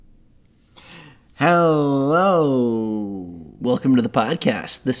Hello. Welcome to the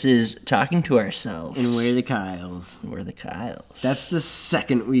podcast. This is Talking to Ourselves. And we're the Kyles. We're the Kyles. That's the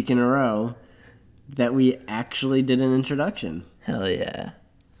second week in a row that we actually did an introduction. Hell yeah.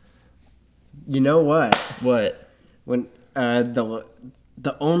 You know what? What? When the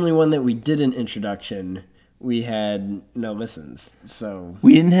only one that we did an introduction, we had no listens. So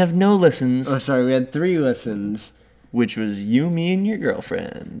We didn't have no listens, we had 3 listens. which was you, me, and your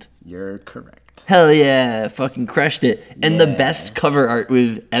girlfriend. You're correct. Hell yeah. Fucking crushed it. And the Yeah. best cover art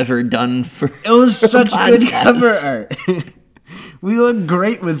we've ever done for It was for a such good podcast. cover art. We look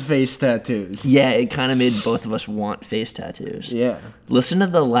great with face tattoos. Yeah, it kind of made both of us want face tattoos. Yeah. Listen to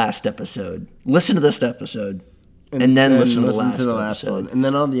the last episode. Listen to this episode. And then listen to the last episode. one. And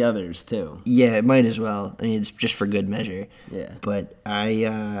then all the others, too. Yeah, it might as well. I mean, it's just for good measure. Yeah. But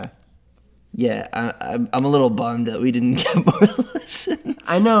I'm a little bummed that we didn't get more listens.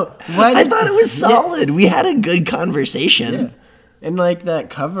 I know. I thought it was solid. We had a good conversation. Yeah. And like that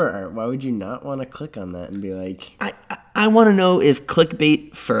cover art, why would you not want to click on that and be like, I want to know if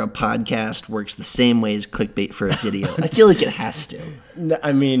clickbait for a podcast works the same way as clickbait for a video. I feel like it has to.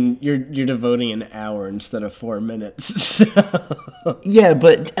 I mean, you're devoting an hour instead of 4 minutes. Yeah,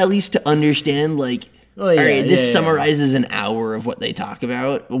 but at least to understand, like, Well, yeah, all right, this yeah. summarizes an hour of what they talk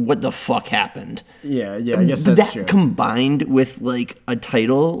about. What the fuck happened? yeah, I guess that's That true. combined with like a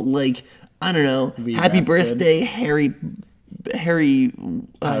title, like I don't know, We Happy Rap Birthday, Harry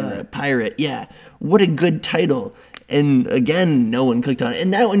Pirate. Yeah, what a good title. And again, no one clicked on it.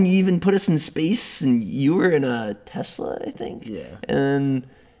 And that one, you even put us in space, and you were in a Tesla, I think. Yeah. And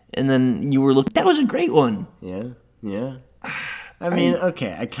then you were looking. That was a great one. Yeah. I mean,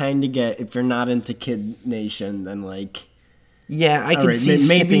 okay, I kind of get if you're not into Kid Nation, then like, Yeah, I all could right, see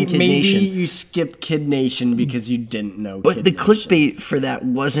skipping Kid maybe Nation. you skip Kid Nation because you didn't know. But Kid the Nation. clickbait for that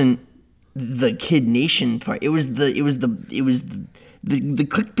wasn't the Kid Nation part. The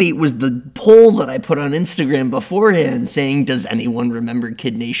clickbait was the poll that I put on Instagram beforehand saying, does anyone remember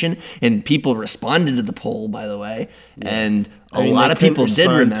Kid Nation? And people responded to the poll, by the way. Yeah. And a lot they of people couldn't did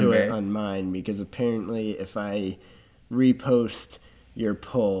respond to remember. it on mine because apparently if I repost your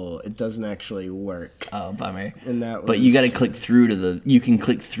poll, it doesn't actually work. Oh, bummer. And that But you was- got to click through to you can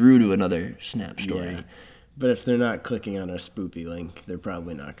click through to another Snap story. Yeah. But if they're not clicking on a spoopy link, they're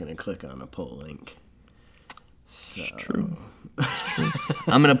probably not going to click on a poll link. So. It's true.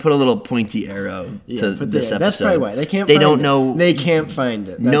 I'm gonna put a little pointy arrow to this episode. That's probably why they can't. They find don't it. know. They can't find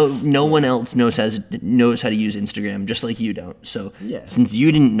it. No one else knows how to use Instagram, just like you don't. So Yeah. since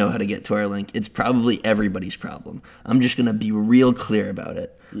you didn't know how to get to our link, it's probably everybody's problem. I'm just gonna be real clear about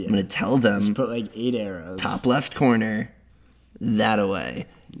it. Yeah. I'm gonna tell them Just put like 8 arrows. top left corner, that away.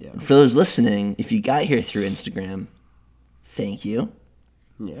 Yeah. For those listening, if you got here through Instagram, thank you.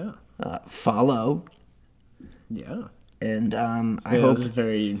 Yeah. Follow, Yeah. and I That hope was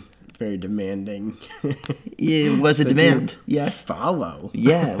very, very demanding. it was a demand. Yes. Follow.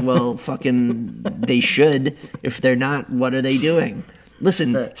 Yeah, well, fucking, they should. If they're not, what are they doing?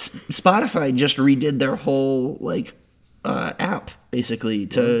 Listen, Fair. Spotify just redid their whole app basically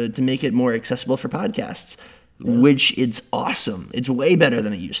to make it more accessible for podcasts, which it's awesome. It's way better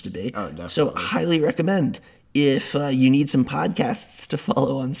than it used to be. Oh, definitely. So highly recommend. If you need some podcasts to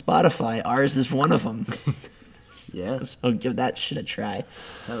follow on Spotify, ours is one of them. Yeah. So give that shit a try.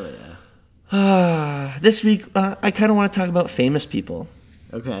 Hell yeah. This week, I kind of want to talk about famous people.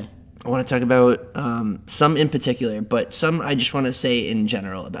 Okay. I want to talk about some in particular, but some I just want to say in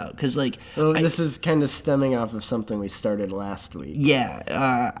general about. Because, Well, this is kind of stemming off of something we started last week.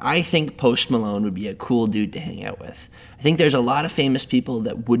 I think Post Malone would be a cool dude to hang out with. I think there's a lot of famous people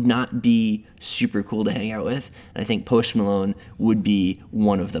that would not be super cool to hang out with, and I think Post Malone would be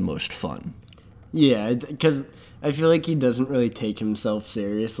one of the most fun. Yeah, because I feel like he doesn't really take himself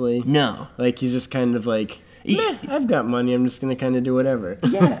seriously. No. Like, he's just kind of like, meh, I've got money, I'm just going to kind of do whatever.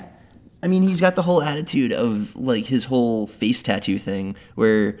 Yeah. I mean, he's got the whole attitude of, his whole face tattoo thing,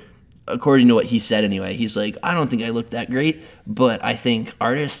 where, according to what he said anyway, he's like, I don't think I look that great, but I think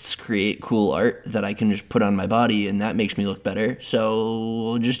artists create cool art that I can just put on my body, and that makes me look better,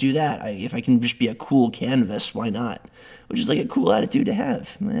 so I'll just do that. If I can just be a cool canvas, why not? Which is, a cool attitude to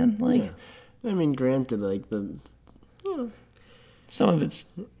have, man. I mean, granted, Some of it's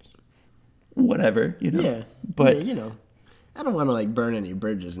whatever, yeah. But... Yeah, I don't want to burn any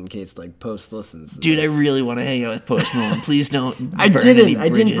bridges in case Post listens to Dude, this. I really want to hang out with Post Malone. Please don't. I burn didn't. any I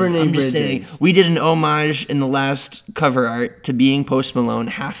didn't bridges. burn any I'm just saying, bridges. we did an homage in the last cover art to being Post Malone.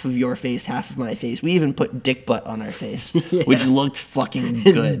 Half of your face, half of my face. We even put dick butt on our face, Yeah. which looked fucking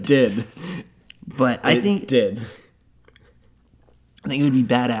It good. did. But I think It did. I think it would be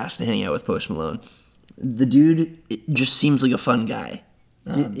badass to hang out with Post Malone. The dude just seems like a fun guy.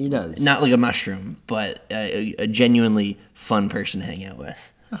 He does. Not like a mushroom, but a genuinely fun person to hang out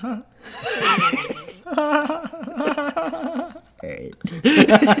with. Uh-huh. All right.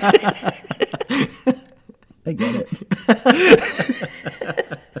 I get it.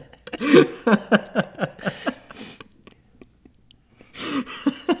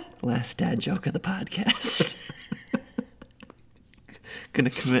 Last dad joke of the podcast. Gonna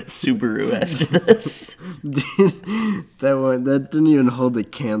commit Subaru after this. Dude, that didn't even hold a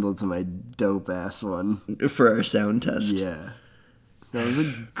candle to my dope ass one. For our sound test. Yeah. That was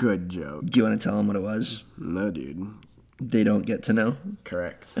a good joke. Do you want to tell them what it was? No, dude. They don't get to know?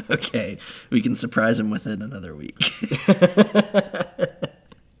 Correct. Okay. We can surprise them with it another week.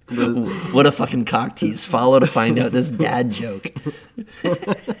 What a fucking cock tease. Follow to find out this dad joke.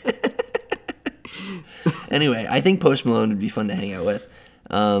 Anyway, I think Post Malone would be fun to hang out with.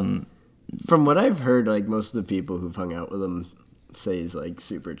 From what I've heard, like, most of the people who've hung out with him say he's, like,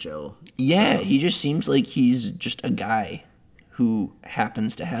 super chill. Yeah, he just seems like he's just a guy who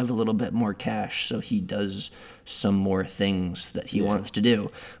happens to have a little bit more cash, so he does some more things that he wants to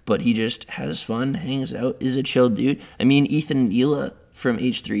do. But he just has fun, hangs out, is a chill dude. I mean, Ethan and Hila from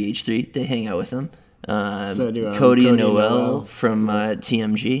H3H3, they hang out with him. So do Cody and Noel from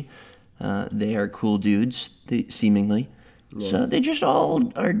TMG. They are cool dudes, seemingly. Yeah. So they just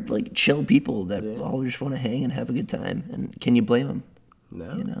all are like chill people that all just want to hang and have a good time. And can you blame them?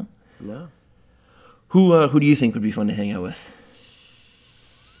 No. You know? No. Who do you think would be fun to hang out with?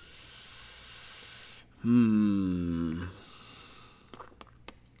 I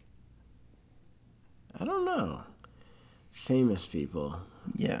don't know. Famous people.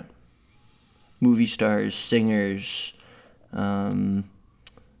 Yeah. Movie stars, singers,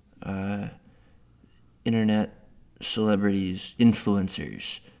 internet celebrities,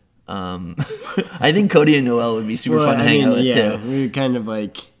 influencers. I think Cody and Noel would be super fun to hang out with too. We're kind of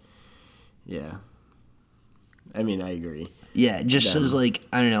like, I mean, I agree. Yeah, just as like,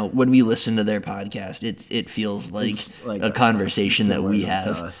 I don't know, when we listen to their podcast, it feels like a conversation that we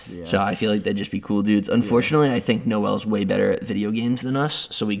have. So I feel like they'd just be cool dudes. Unfortunately, I think Noel's way better at video games than us,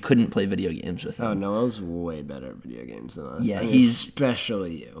 so we couldn't play video games with him. Oh, Noel's way better at video games than us. Yeah,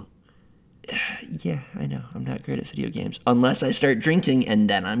 especially you. Yeah, I know. I'm not great at video games. Unless I start drinking, and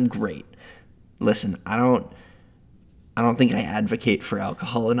then I'm great. Listen, I don't think I advocate for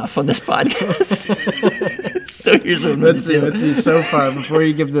alcohol enough on this podcast. So here's what I'm going to do. Let's see. So far, before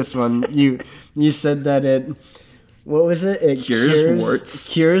you give this one, you said that what was it? It cures warts.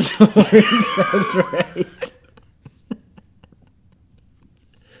 Cures warts. That's right.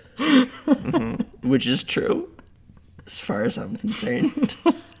 Mm-hmm. Which is true, as far as I'm concerned.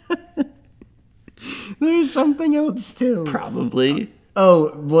 There's something else too. Probably.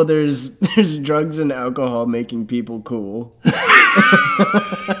 Oh, well, there's drugs and alcohol making people cool.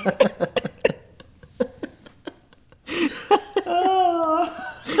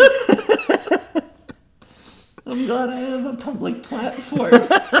 I'm glad I have a public platform.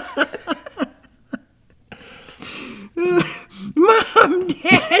 Mom,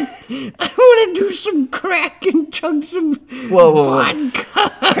 Dad, I want to do some crack and chug some vodka. Whoa.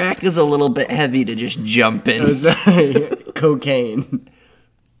 Crack is a little bit heavy to just jump in. Oh, sorry. Cocaine.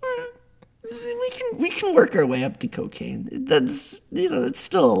 We can work our way up to cocaine. That's, it's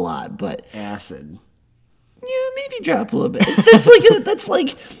still a lot, but acid. Yeah, maybe drop a little bit. That's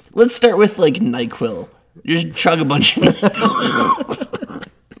like let's start with like NyQuil. Just chug a bunch of NyQuil.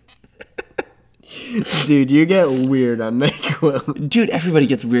 Dude, you get weird on NyQuil. Dude, everybody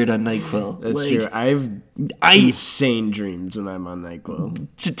gets weird on NyQuil. That's true. I insane dreams when I'm on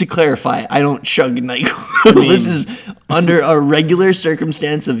NyQuil. To clarify, I don't chug NyQuil. This is under a regular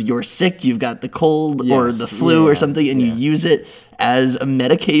circumstance of you're sick, you've got the cold or the flu or something, and you use it as a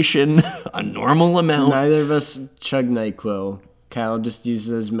medication, a normal amount. Neither of us chug NyQuil. Kyle just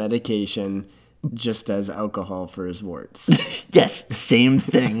uses medication just as alcohol for his warts. Yes, same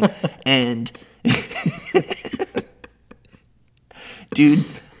thing. And dude,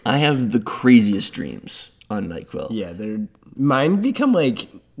 I have the craziest dreams on NyQuil. Yeah,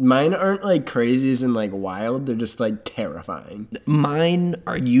 mine aren't like crazies and like wild, they're just like terrifying. Mine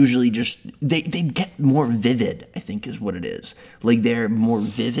are usually just they get more vivid, I think is what it is. Like they're more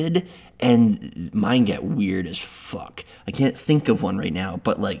vivid, and mine get weird as fuck. I can't think of one right now,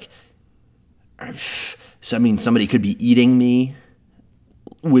 but like, so I mean, somebody could be eating me,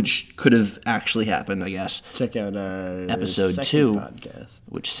 which could have actually happened, I guess. Check out our episode 2 podcast,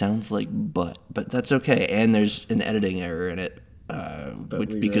 which sounds like but that's okay. And there's an editing error in it,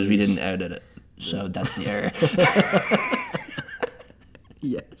 because we didn't edit it, so that's the error.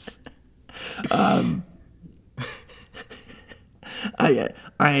 Yes. I'll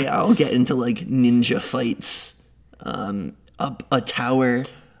get into like ninja fights, up a tower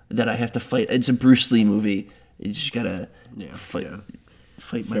that I have to fight. It's a Bruce Lee movie. You just gotta fight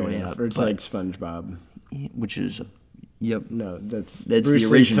my way up. Or it's like SpongeBob. Which is, yep. No, that's Bruce the Lee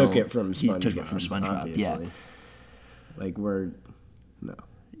original. took it from SpongeBob. Obviously. Yeah. Like no.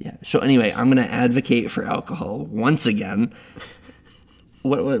 Yeah. So anyway, I'm gonna advocate for alcohol once again.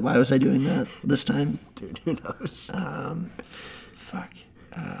 What? Why was I doing that this time? Dude, who knows? Fuck.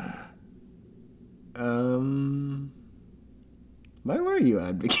 Why were you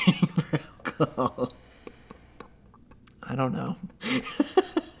advocating for alcohol? I don't know.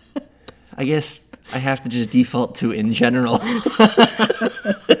 I guess I have to just default to in general.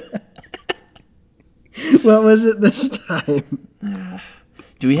 What was it this time?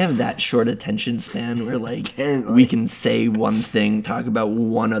 Do we have that short attention span where, like, Apparently. we can say one thing, talk about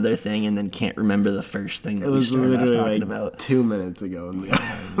one other thing, and then can't remember the first thing that It we was started off literally talking like about? 2 minutes ago, and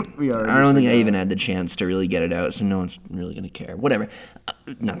we already. I don't think I forgot. even had the chance to really get it out, so no one's really going to care. Whatever.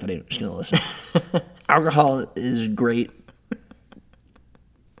 Not that I'm just going to listen. Alcohol is great.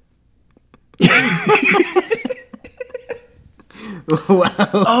 Wow.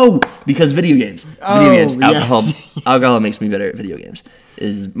 Oh, because video games. Oh, Video games. yes. Alcohol makes me better at video games,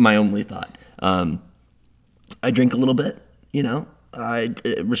 is my only thought. I drink a little bit, a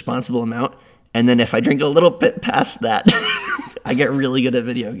responsible amount. And then if I drink a little bit past that, I get really good at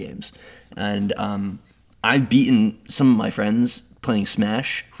video games. And I've beaten some of my friends playing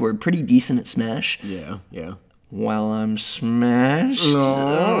Smash who are pretty decent at Smash. Yeah. While I'm smashed. Oh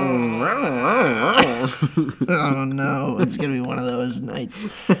no, it's gonna be one of those nights.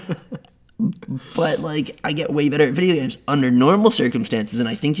 But like, I get way better at video games under normal circumstances, and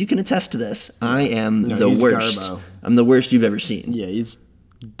I think you can attest to this. I am the he's worst. Garbo. I'm the worst you've ever seen. Yeah, he's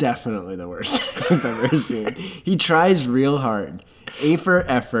definitely the worst I've ever seen. He tries real hard. A for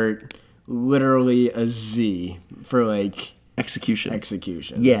effort, literally a Z for like Execution.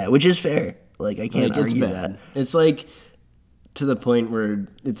 Yeah, which is fair. Like, I can't it's argue bad. that. It's like to the point where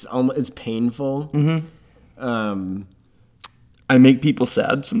it's painful. Mm-hmm. I make people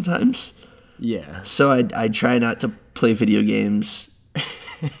sad sometimes. Yeah. So I try not to play video games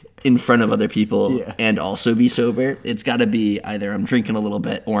in front of other people and also be sober. It's got to be either I'm drinking a little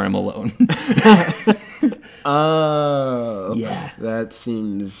bit or I'm alone. Oh. Yeah. That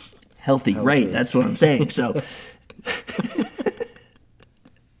seems Healthy, right? That's what I'm saying. So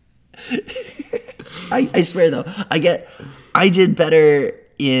I swear though, I did better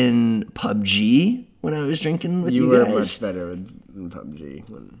in PUBG when I was drinking with you were guys. much better in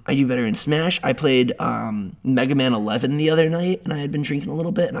PUBG. I do better in Smash. I played Mega Man 11 the other night, and I had been drinking a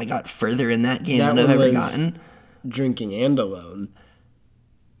little bit, and I got further in that game That than I've one ever was- gotten. Drinking and alone.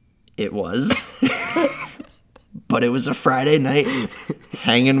 It was. But it was a Friday night,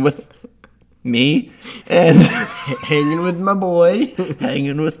 hanging with me, and Hanging with my boy.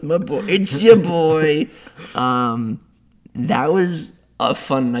 hanging with my boy. It's your boy. That was a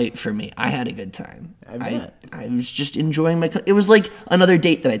fun night for me. I had a good time. I bet. I was just enjoying it was like another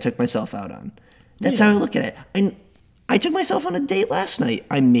date that I took myself out on. That's how I look at it. And I took myself on a date last night.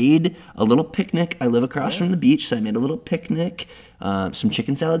 I made a little picnic. I live across from the beach, so I made a little picnic. Some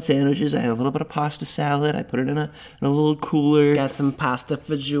chicken salad sandwiches. I had a little bit of pasta salad. I put it in a little cooler. Got some pasta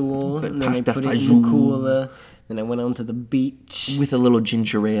fajoule, and then Pasta I put it in fajoule. the cooler. Then I went on to the beach. With a little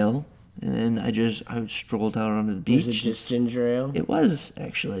ginger ale. And I strolled out onto the beach. Was it just ginger ale? It was,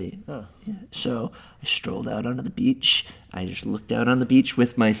 actually. Oh. Yeah. So I strolled out onto the beach. I just looked out on the beach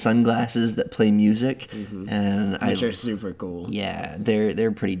with my sunglasses that play music. And Which are super cool. yeah,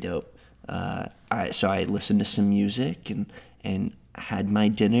 they're pretty dope. So I listened to some music and had my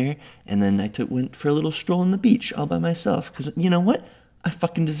dinner. And then I went for a little stroll on the beach all by myself. Because you know what? I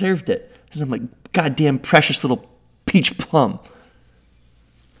fucking deserved it. Because I'm like, goddamn precious little peach plum.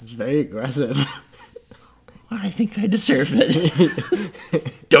 It's very aggressive. I think I deserve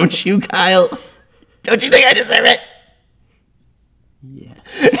it. Don't you, Kyle? Don't you think I deserve it? Yeah.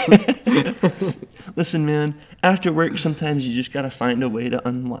 Listen, man, after work, sometimes you just gotta find a way to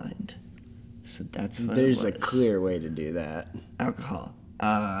unwind. So that's what There's a it was. clear way to do that. Alcohol.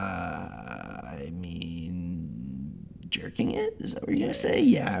 I mean, jerking it? Is that what you're gonna say?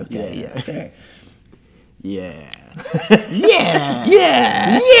 Yeah, okay, yeah, fair. Yeah. Yeah.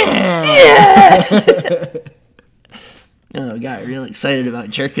 Yeah! Yeah. Oh, I got real excited about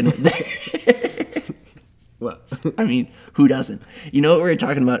jerking it there. What? I mean, who doesn't? You know what we were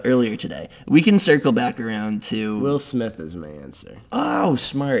talking about earlier today? We can circle back around to... Will Smith is my answer. Oh,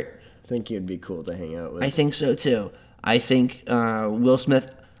 smart. I think he would be cool to hang out with. I think so, too. I think Will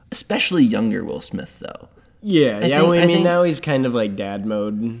Smith, especially younger Will Smith, though. Yeah, I think now he's kind of like dad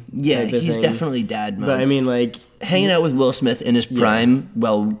mode. Yeah, type of he's thing. definitely dad mode. But I mean, like, hanging out with Will Smith in his prime,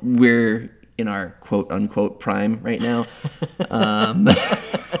 well, we're in our quote unquote prime right now,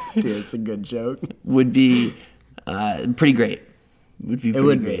 dude, it's a good joke. would be pretty great. Would be It pretty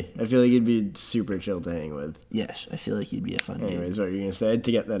would great. be. I feel like it'd be super chill to hang with. Yes, I feel like he'd be a fun dude. Anyways, what were you gonna say? I had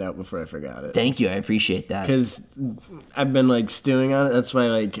to get that out before I forgot it. Thank you, I appreciate that. Because I've been like stewing on it. That's why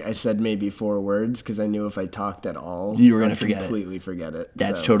like I said maybe 4 words because I knew if I talked at all, You were gonna I'd forget it. completely forget it.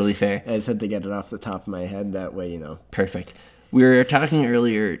 That's So totally fair. I just had to get it off the top of my head. That way, Perfect. We were talking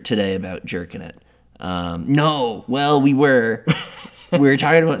earlier today about jerking it. No, well, we were. We were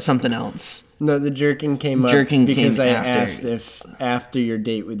talking about something else. No, the jerking came up Jerking because came I after. asked if after your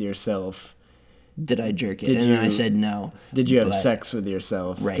date with yourself, Did I jerk it? Did And then I you- said no. did you have But- sex with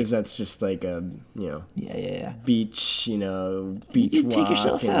yourself? Right. Because that's just like a Yeah. beach, beach You walk. take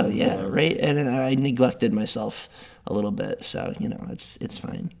yourself and, out, yeah, right? And I neglected myself a little bit, so, it's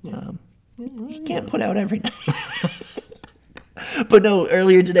fine. You can't put out every night. But no,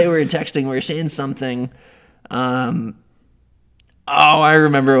 earlier today we were texting, we were saying something. I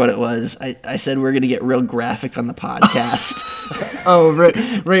remember what it was. I said we're going to get real graphic on the podcast. Oh,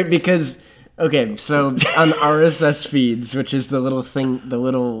 right, because okay, so on RSS feeds, which is the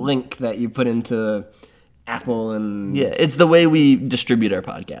little link that you put into Apple and Yeah, it's the way we distribute our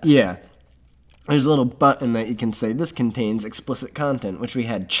podcast. yeah, there's a little button that you can say this contains explicit content, which we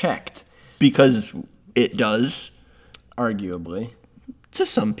had checked, Because it does arguably, to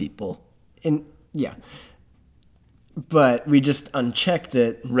some people. and yeah, but we just unchecked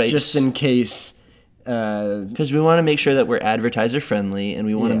it Right. just in case. Because we want to make sure that we're advertiser friendly, and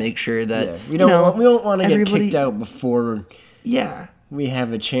we want to Yeah. make sure that Yeah, we don't want to get everybody- kicked out before Yeah, we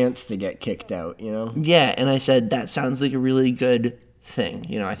have a chance to get kicked out. yeah. And I said that sounds like a really good thing.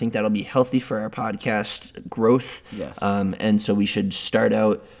 I think that'll be healthy for our podcast growth. Yes. And so we should start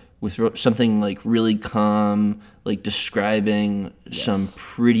out with something like really calm, like describing some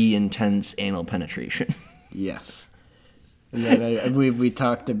pretty intense anal penetration. Yes. And then I believe we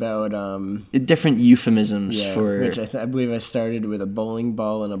talked about Different euphemisms for which I believe I started with a bowling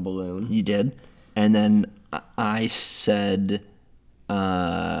ball and a balloon, you did, and then I said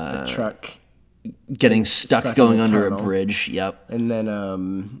a truck, getting stuck Stuck in going a under a tunnel. bridge. Yep. and then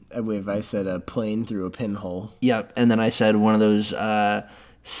I believe I said a plane through a pinhole. Yep, and then I said one of those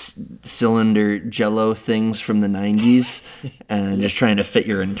cylinder jello things from the 90s and just trying to fit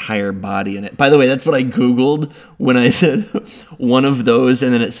your entire body in it. By the way, that's what I Googled when I said one of those,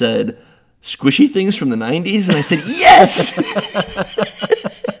 and then it said squishy things from the 90s, and I said, yes!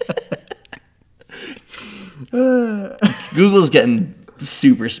 Google's getting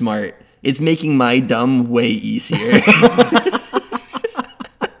super smart. It's making my dumb way easier.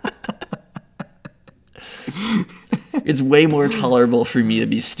 It's way more tolerable for me to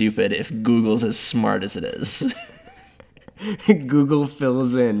be stupid if Google's as smart as it is. Google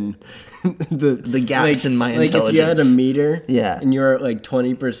fills in the gaps in my Like if you had a intelligence. meter, Yeah. and you're at like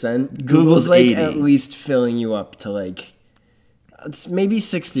 20%, Google's Google's like 80. at least filling you up to like it's maybe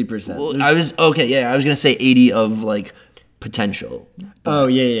 60%. Well, I was gonna say 80 of like potential Oh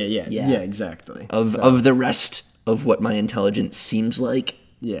yeah, Yeah. exactly. of the rest of what my intelligence seems like.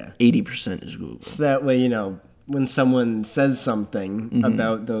 Yeah. 80% is Google. So that way, when someone says something Mm-hmm.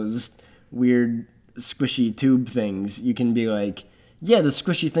 about those weird squishy tube things, you can be like, yeah, the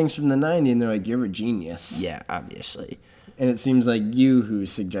squishy things from the 90s, and they're like, you're a genius. Yeah, obviously. And it seems like you who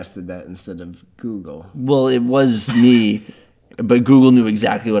suggested that instead of Google. Well, it was me, but Google knew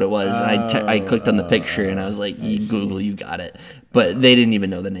exactly what it was, and I clicked on the picture and I was like, Google, you got it. But they didn't even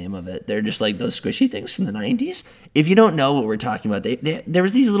know the name of it. They're just like those squishy things from the 90s. If you don't know what we're talking about, there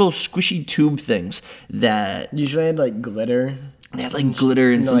was these little squishy tube things that Usually I had like glitter. they had like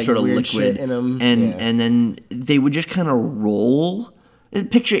glitter and some like, sort of weird liquid shit in 'em. and Yeah. and then they would just kind of roll.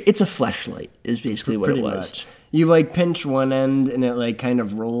 Picture it's a fleshlight is basically what Pretty it was. much. You like pinch one end and it like kind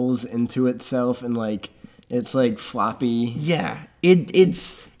of rolls into itself and like it's like floppy. Yeah,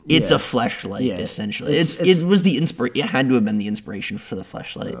 it's a Yeah. fleshlight Yeah. essentially. It's- It was the it had to have been the inspiration for the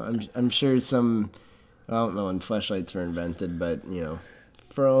fleshlight. I'm sure I don't know when flashlights were invented, but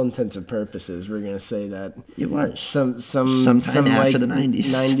for all intents and purposes, we're gonna say that It was. sometime after like the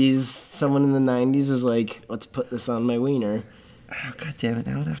 90s. 90s, someone in the 90s was like, let's put this on my wiener, Oh, God damn it!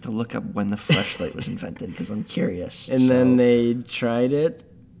 Now I'd have to look up when the fleshlight was invented because I'm curious. and then they tried it.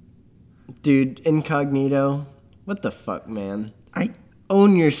 Dude, incognito, what the fuck, man? I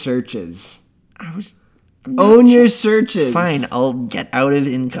Own your searches. was Own your searches. Fine, I'll get out of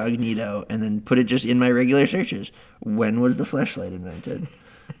incognito and then put it just in my regular searches. When was the fleshlight invented?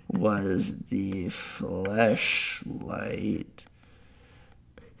 Was the fleshlight...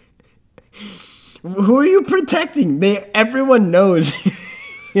 Who are you protecting? Everyone knows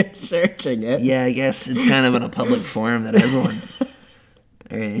you're searching it. Yeah, I guess it's kind of in a public forum that everyone...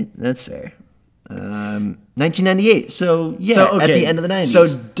 All right, that's fair. 1998. So, yeah, So, okay, at the end of the 90s.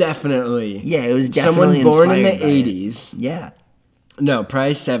 So definitely. Yeah, it was definitely someone born in the inspired by it. 80s. Yeah. No,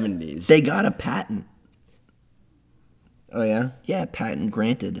 probably 70s. They got a patent. Oh, yeah? Yeah, patent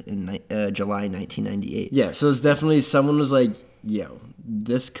granted in July 1998. Yeah, so it's definitely someone was like, yo,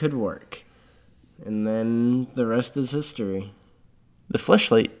 this could work. And then the rest is history. The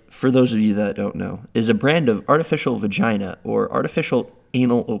fleshlight, for those of you that don't know, is a brand of artificial vagina or artificial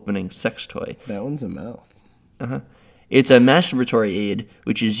anal opening sex toy. That one's a mouth. Uh-huh. It's a masturbatory aid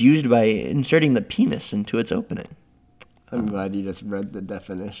which is used by inserting the penis into its opening. I'm glad you just read the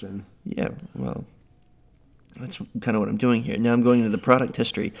definition. Yeah, well, that's kind of what I'm doing here. Now I'm going into the product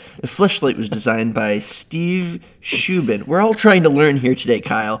history. The fleshlight was designed by Steve Shubin. We're all trying to learn here today,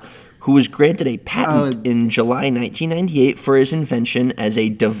 Kyle, who was granted a patent in July 1998 for his invention as a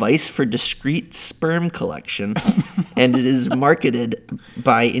device for discrete sperm collection, and it is marketed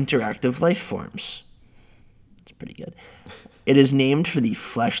by Interactive Lifeforms. That's pretty good. It is named for the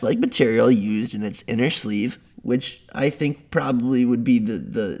flesh-like material used in its inner sleeve, which I think probably would be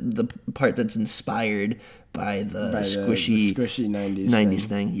the part that's inspired by the squishy 90s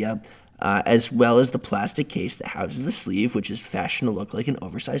thing. Yep. As well as the plastic case that houses the sleeve, which is fashioned to look like an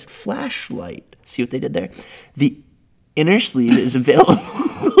oversized flashlight. See what they did there? The inner sleeve is available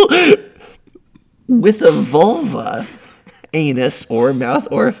with a vulva, anus, or mouth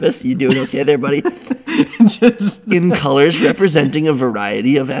orifice. You doing okay there, buddy? In colors representing a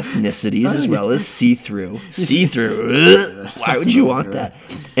variety of ethnicities, as well as see-through. See-through. Why would you want that?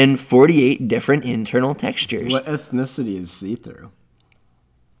 And 48 different internal textures. What ethnicity is see-through?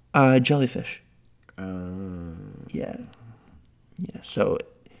 Jellyfish. Yeah. So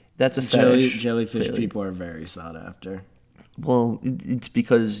that's a fetish. Jellyfish clearly. people are very sought after. Well, it's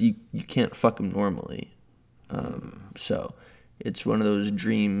because you can't fuck them normally. So it's one of those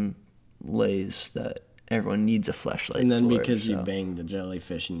dream lays that everyone needs a fleshlight. And then for, because so. you bang the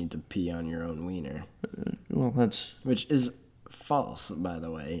jellyfish, you need to pee on your own wiener. Well, that's... Which is false, by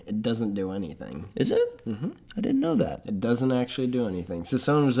the way. It doesn't do anything. Is it? Mm-hmm. I didn't know that. It doesn't actually do anything. So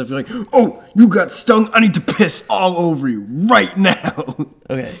someone was like, oh, you got stung. I need to piss all over you right now.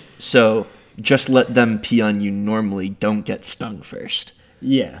 Okay, so just let them pee on you normally. Don't get stung first.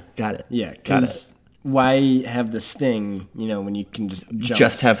 Yeah. Got it. Yeah, Got it. because why have the sting, when you can just jump?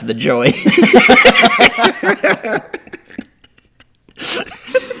 Just have the joy.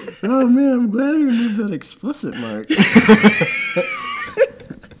 Oh, man, I'm glad I removed that explicit mark.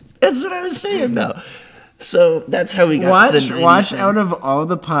 That's what I was saying, though. So that's how we got the 90s Watch thing. out of all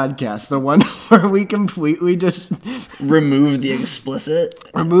the podcasts, the one where we completely just Remove the explicit.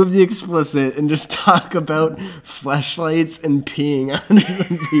 remove the explicit and just talk about fleshlights and peeing on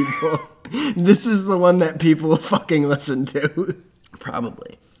people. This is the one that people will fucking listen to.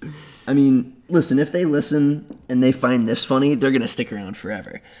 Probably. I mean, listen, if they listen and they find this funny, they're going to stick around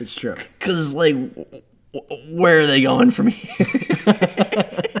forever. It's true. Because, like, where are they going from here?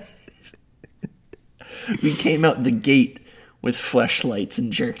 We came out the gate with fleshlights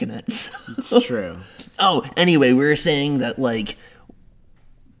and jerkinets. It's true. Oh, anyway, we were saying that, like,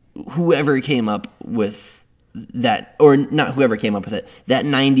 whoever came up with that, or not whoever came up with it, that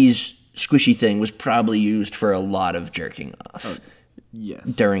 90s squishy thing was probably used for a lot of jerking off Yes.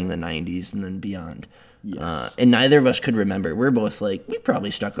 during the 90s and then beyond. Yes. And neither of us could remember. We're both like, we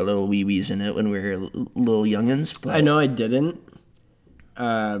probably stuck a little wee-wees in it when we were little youngins. But I know I didn't,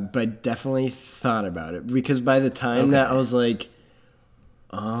 but I definitely thought about it. Because by the time that I was like,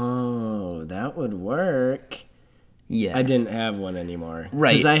 oh, that would work. Yeah. I didn't have one anymore.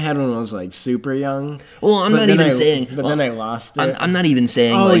 Right. Because I had one when I was like super young. Well, I'm But not then even saying... But then I lost it. I'm not even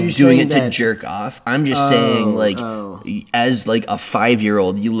saying, Oh, like, you're doing saying it to that- jerk off. I'm just saying, like, oh. as, like, a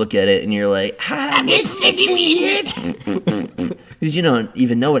 5-year-old, you look at it and you're like, because you don't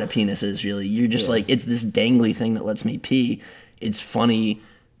even know what a penis is, really. You're just like, it's this dangly thing that lets me pee. It's funny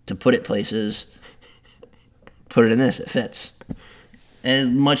to put it places. Put it in this, it fits. And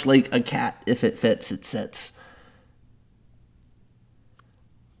it's much like a cat. If it fits, it sits.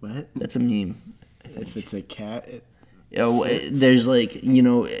 What? That's a meme. If it's a cat, it... There's like,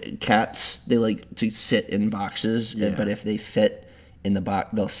 cats, they like to sit in boxes, but if they fit in the box,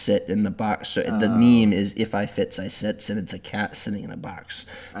 they'll sit in the box. So the meme is, if I fits, I sits, and it's a cat sitting in a box.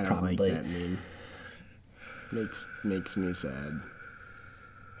 I don't like that meme. Makes me sad.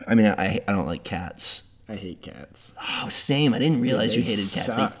 I mean, I don't like cats. I hate cats. Oh, same. I didn't realize you they hated cats.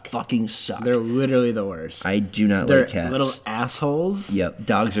 suck. They fucking suck. They're literally the worst. I do not They're like cats. little assholes. Yep,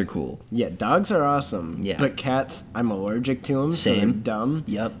 dogs are cool. Yeah, dogs are awesome. Yeah. But cats, I'm allergic to them. So they're Same. dumb.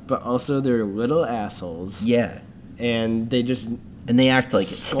 Yep. But also they're little assholes. Yeah, And they just and they act like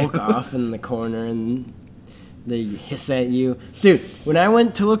it. skulk off in the corner and they hiss at you. Dude, when I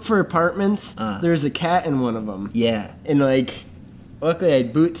went to look for apartments, there's a cat in one of them. Yeah. And like, luckily I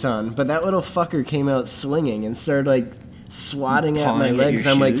had boots on, but that little fucker came out swinging and started like swatting at my Pawing at legs.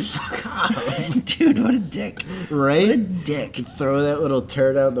 your I'm like, shoes? fuck off. Dude, what a dick. Right? What a dick. Throw that little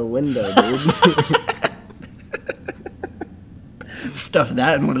turd out the window, dude. Stuff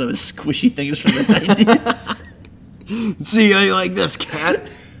that in one of those squishy things from the 90s. See how you like this cat?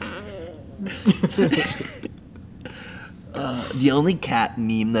 The only cat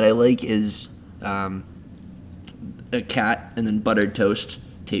meme that I like is a cat and then buttered toast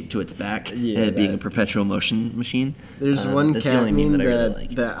taped to its back, Yeah, and it being a that- perpetual motion machine. There's one that's the cat only meme that I that, really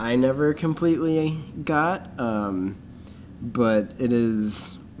like. that I never completely got, but it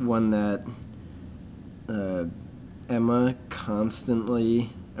is one that Emma constantly,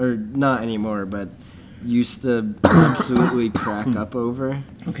 or not anymore, but used to absolutely crack up over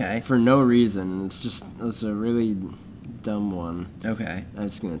Okay. for no reason. It's a really dumb one. Okay.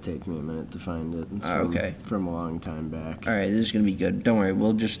 It's gonna take me a minute to find it. It's Okay. from a long time back. All right, this is gonna be good. Don't worry,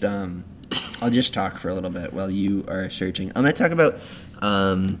 we'll just I'll just talk for a little bit while you are searching. I'm gonna talk about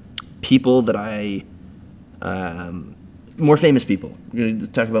people that I more famous people. We're gonna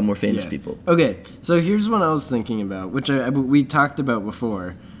talk about more famous Yeah. people. Okay, so here's what I was thinking about, which we talked about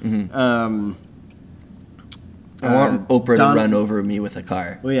before. Mm-hmm. I want Oprah to run over me with a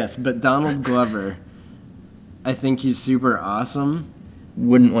car. Well, yes, but Donald Glover, I think he's super awesome,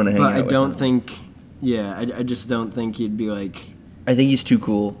 Wouldn't want to hang but out I with don't him. think. Yeah, I just don't think he'd be like. I think he's too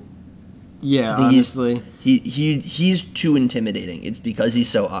cool. Yeah, I think honestly. he's too intimidating. It's because he's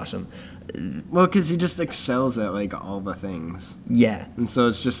so awesome. Well, because he just excels at like all the things, Yeah. and so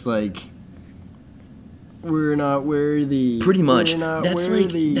it's just like. We're not worthy. Pretty much. We're not That's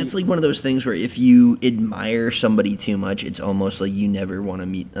worthy. like one of those things where if you admire somebody too much, it's almost like you never want to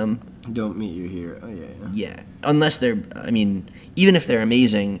meet them. Don't meet you here. Oh yeah. Yeah. Unless they're even if they're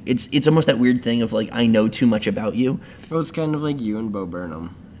amazing, it's almost that weird thing of like I know too much about you. Well, it's kind of like you and Bo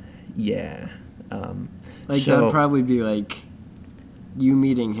Burnham. Yeah. Like so, that'd probably be like. You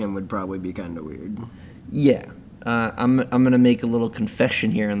meeting him would probably be kind of weird. Yeah. I'm gonna make a little confession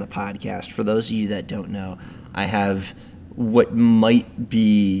here on the podcast. For those of you that don't know, I have what might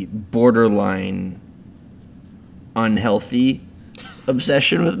be borderline unhealthy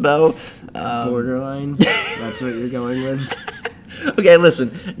obsession with Bo. Borderline. That's what you're going with. Okay,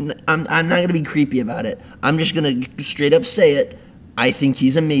 listen, I'm not gonna be creepy about it. I'm just gonna straight up say it. I think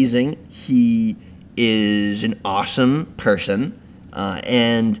he's amazing. He is an awesome person,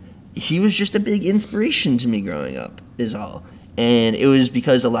 and he was just a big inspiration to me growing up, is all. And it was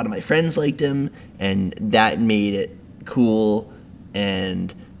because a lot of my friends liked him, and that made it cool.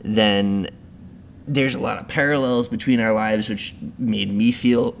 And then there's a lot of parallels between our lives, which made me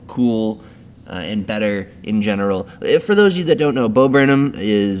feel cool and better in general. For those of you that don't know, Bo Burnham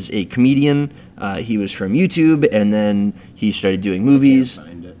is a comedian. He was from YouTube, and then he started doing movies. Can't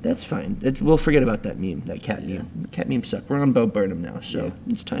find it. That's fine. We'll forget about that meme, that cat meme. The cat meme sucked. We're on Bo Burnham now, so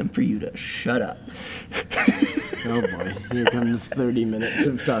it's time for you to shut up. Oh boy, here comes 30 minutes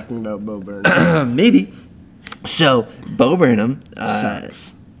of talking about Bo Burnham. Maybe. So, Bo Burnham.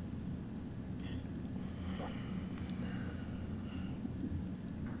 Sucks.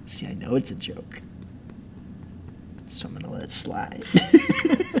 See, I know it's a joke. So I'm going to let it slide.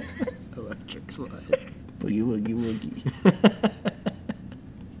 Electric slide. Boogie, woogie, woogie.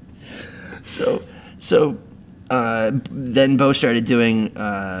 So then Bo started doing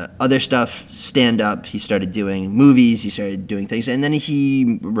other stuff, stand up. He started doing movies. He started doing things, and then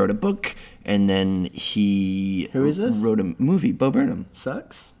he wrote a book. And then he Who is this? wrote a movie. Bo Burnham.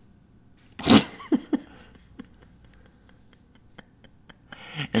 Sucks.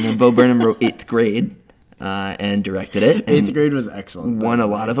 And then Bo Burnham wrote 8th Grade and directed it. And 8th grade was excellent. won a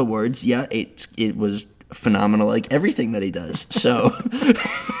lot of awards. Yeah, it was phenomenal, like everything that he does. So.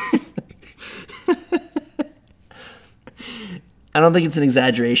 I don't think it's an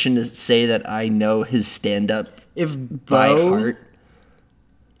exaggeration to say that I know his stand-up If by Bo, heart.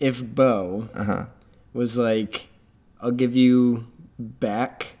 if Bo was like, I'll give you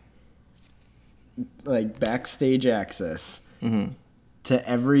backstage access to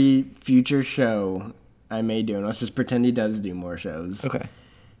every future show I may do, and let's just pretend he does do more shows. Okay.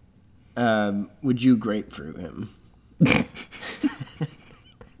 Would you grapefruit him?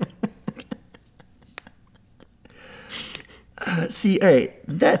 See, all right,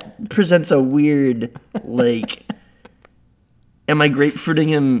 that presents a weird, like, am I grapefruiting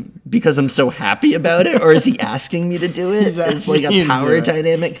him because I'm so happy about it, or is he asking me to do it? He's It's like asking you a to power do it.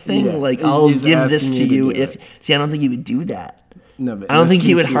 dynamic thing. Yeah, Like, he's- I'll he's give this asking to you to you do if. it. See, I don't think he would do that. No, but I don't think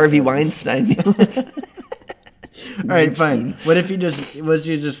he would SQC Harvey does. Weinstein me. All right, fine. What if you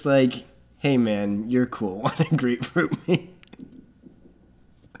just like, hey man, you're cool. Want to grapefruit me?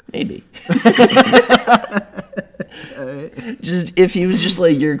 Maybe. Just if he was just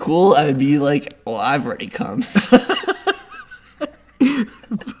like, you're cool, I would be like, well, I've already come.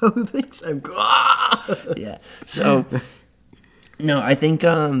 Bo thinks I'm cool. Yeah. So no, I think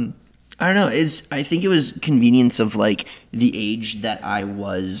I don't know. I think it was convenience of like the age that I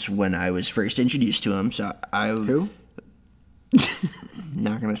was when I was first introduced to him. So Who? I'm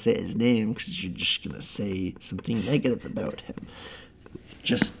not gonna say his name because you're just gonna say something negative about him.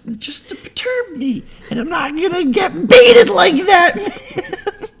 Just to perturb me, and I'm not gonna get baited like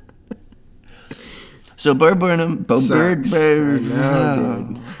that. So Bo Burnham, Sucks. I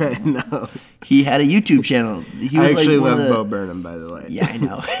know, dude. I know. he had a YouTube channel. He I was actually like one love of the, Bo Burnham, by the way. Yeah, I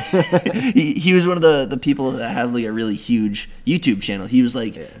know. he was one of the people that have like a really huge YouTube channel. He was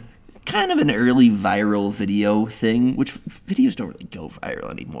like kind of an early viral video thing, which videos don't really go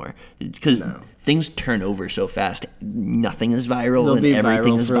viral anymore because things turn over so fast. Nothing is viral They'll and be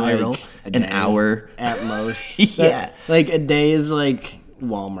everything viral is for, viral. like, a An day hour. at most. Yeah. Like a day is like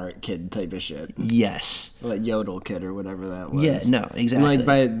Walmart kid type of shit. Yes. Like Yodel Kid or whatever that was. Yeah, no, And exactly.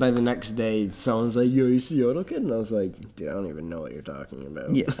 like by the next day, someone's like, "Yo, you see Yodel Kid?" And I was like, "Dude, I don't even know what you're talking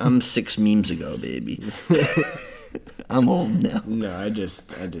about." Yeah, I'm 6 memes ago, baby. I'm old now. No, I just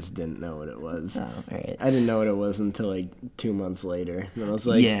didn't know what it was. Oh, all right. I didn't know what it was until like 2 months later. And I was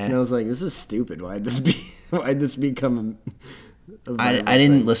like, Yeah. this is stupid. Why'd this become a I viral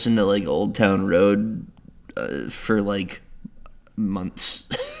didn't thing? listen to like Old Town Road for like months.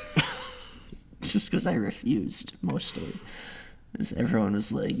 Just because I refused mostly. Because everyone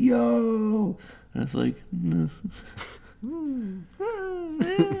was like, yo. And I was like, no.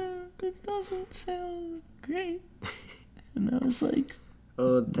 It doesn't sound great. And I was like,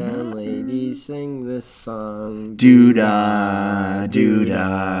 Old town lady, sing this song. doo-dah,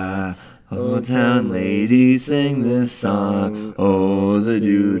 doo-dah. Old town lady, sing this song. Oh, the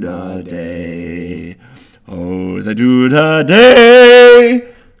doo-dah day. Oh, the doo-dah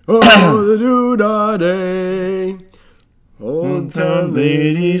day. Oh, the doo-dah day. Old town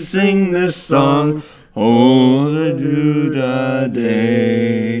lady, sing this song. Oh, the doo-dah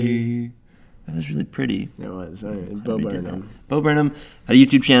day. That was really pretty. It was. All right, Bo We did Burnham. that. Bo Burnham had a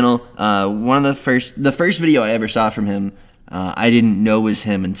YouTube channel. One of the first video I ever saw from him, I didn't know was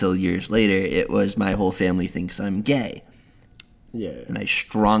him until years later. It was My Whole Family Thinks I'm Gay. Yeah. And I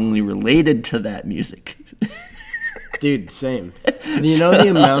strongly related to that music. Dude, same. You know the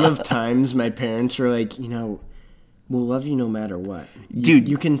amount of times my parents were like, we'll love you no matter what. Dude.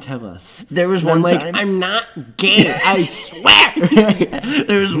 You can tell us. There was And one I'm like, time- I'm not gay, I swear. Yeah,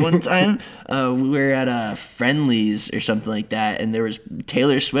 there was one time we were at a Friendlies or something like that, and there was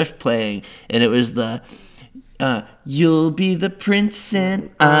Taylor Swift playing, and it was the "You'll be the prince and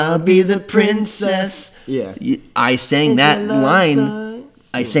I'll be the princess." Yeah. I sang that line.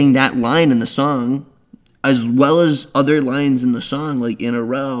 I sang that line in the song, as well as other lines in the song, like in a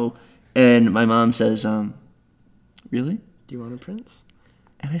row. And my mom says, "Really?" Do you want a prince?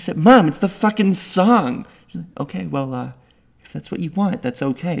 And I said, "Mom, it's the fucking song." She's like, "Okay, well, if that's what you want, that's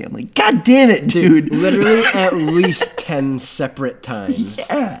okay." I'm like, "God damn it, dude!" Literally at least 10 separate times.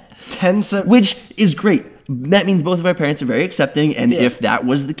 Yeah. 10 separate. Which is great. That means both of our parents are very accepting, and Yeah. if that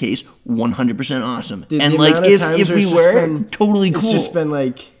was the case, 100% awesome. Dude, and the like, amount of if times where we it's just were, been- totally cool. It's just been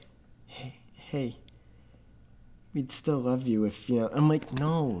like, hey, we'd still love you if, I'm like,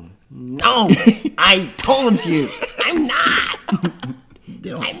 no, I told you, I'm not.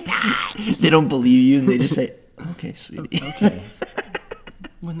 They don't believe you, and they just say, "Okay, sweetie." Okay.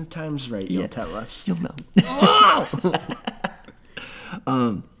 When the time's right, you'll Yeah. tell us. You'll know.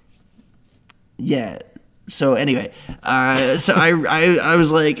 Yeah. So anyway, so I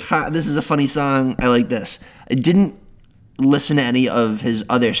was like, this is a funny song. I like this. I didn't listen to any of his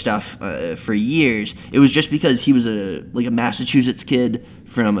other stuff for years. It was just because he was a Massachusetts kid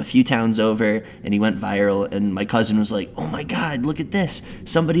from a few towns over, and he went viral. And my cousin was like, "Oh my God, look at this!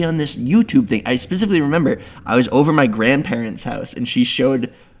 Somebody on this YouTube thing." I specifically remember I was over my grandparents' house, and she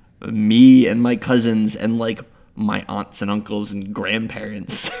showed me and my cousins and like my aunts and uncles and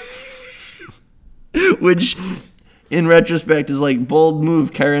grandparents. Which in retrospect is like, bold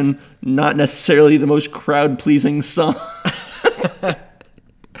move, Karen. Not necessarily the most crowd pleasing song.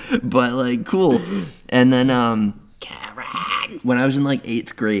 But like, cool. And then Karen, when I was in like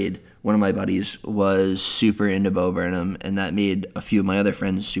 8th grade, one of my buddies was super into Bo Burnham, and that made a few of my other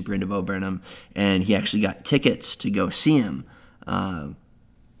friends super into Bo Burnham, and he actually got tickets to go see him.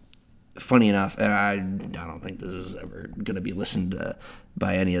 Funny enough, and I don't think this is ever going to be listened to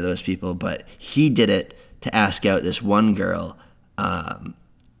by any of those people, but he did it to ask out this one girl, and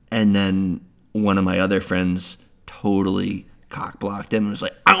then one of my other friends totally cock-blocked him and was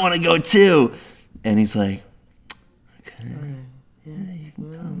like, I want to go too! And he's like, okay, yeah, you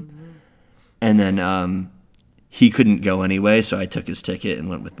can come. And then he couldn't go anyway, so I took his ticket and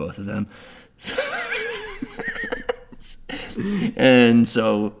went with both of them. And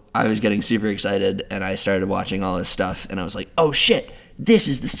so I was getting super excited, and I started watching all his stuff, and I was like, oh shit, this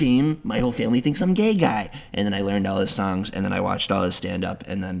is the same My Whole Family Thinks I'm Gay guy. And then I learned all his songs, and then I watched all his stand-up,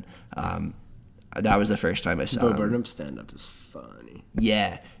 and then that was the first time I saw him. Bo Burnham stand-up is funny.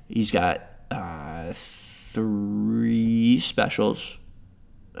 Yeah, he's got 3 specials.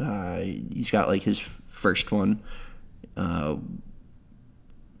 He's got like his first one. Well,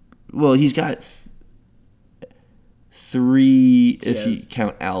 he's got 3 if you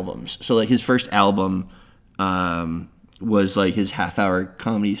count albums. So like his first album was like his half-hour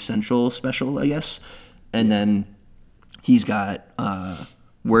Comedy Central special, I guess. And then he's got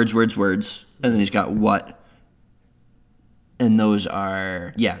Words, Words, Words, and then he's got What. And those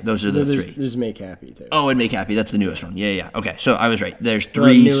are the 3. There's Make Happy too. Oh, and Make Happy, that's the newest one. Yeah. Okay, so I was right. There's 3.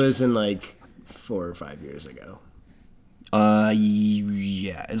 Well, new as in like 4 or 5 years ago.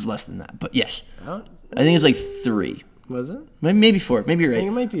 Yeah, it's less than that, but yes. I think it's like 3. Was it? Maybe 4. Maybe you're right. I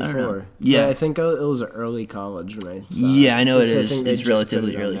think it might be 4. Yeah. I think it was early college when I saw it. Yeah, I know it I is. think they It's just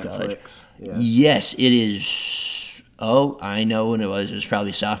relatively put it on early college. Netflix. Yeah. Yes, it is. Oh, I know when it was. It was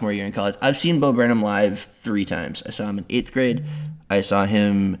probably sophomore year in college. I've seen Bo Burnham live 3 times. I saw him in 8th grade. I saw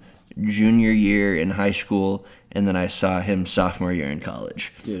him junior year in high school, and then I saw him sophomore year in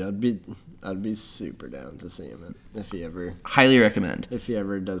college. Dude, I'd be super down to see him if he ever Highly recommend.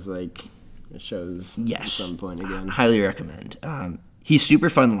 does like shows Yes. at some point again. Highly recommend. He's super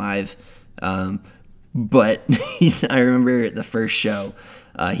fun live, but I remember the first show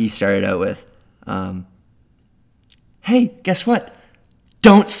he started out with, hey, guess what?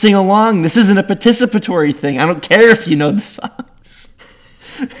 Don't sing along. This isn't a participatory thing. I don't care if you know the songs.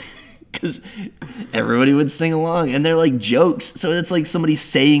 Because everybody would sing along, and they're like jokes. So it's like somebody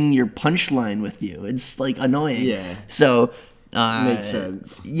saying your punchline with you. It's like annoying. Yeah. So Makes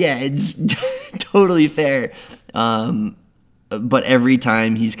sense. Yeah, it's totally fair. But every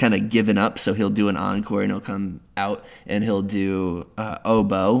time he's kind of given up, so he'll do an encore and he'll come out and he'll do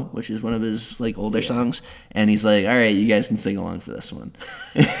Oboe, which is one of his like older songs, and he's like, all right, you guys can sing along for this one.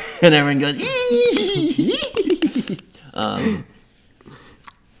 And everyone goes,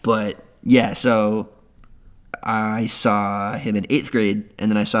 but yeah, so I saw him in 8th grade, and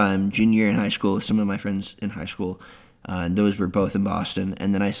then I saw him junior in high school with some of my friends in high school, and those were both in Boston.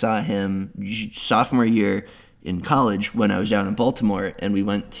 And then I saw him sophomore year in college when I was down in Baltimore, and we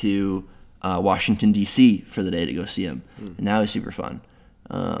went to Washington, D.C. for the day to go see him, and that was super fun.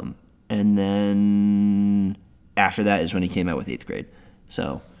 And then after that is when he came out with 8th grade.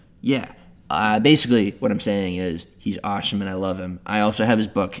 So, yeah. Basically, what I'm saying is he's awesome and I love him. I also have his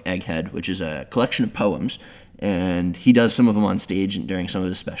book, Egghead, which is a collection of poems, and he does some of them on stage and during some of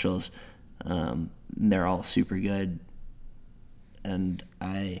his specials. They're all super good. And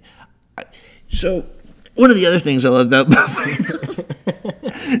so one of the other things I love about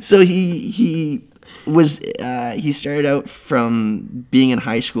so he started out from being in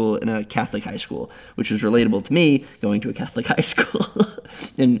high school in a Catholic high school, which was relatable to me, going to a Catholic high school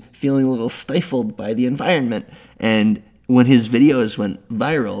and feeling a little stifled by the environment. And when his videos went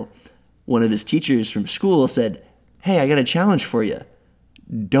viral, one of his teachers from school said, hey, I got a challenge for you.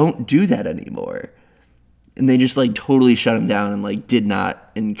 Don't do that anymore. And they just like totally shut him down and like did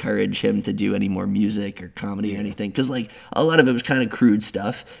not encourage him to do any more music or comedy or anything, because like a lot of it was kind of crude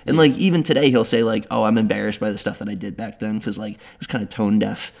stuff. And like even today he'll say like, oh, I'm embarrassed by the stuff that I did back then, because like it was kind of tone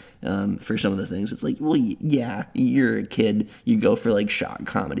deaf for some of the things. It's like, well, yeah, you're a kid, you go for like shock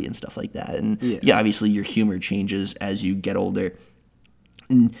comedy and stuff like that, and yeah, obviously your humor changes as you get older.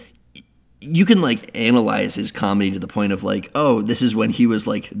 And you can like analyze his comedy to the point of like, oh, this is when he was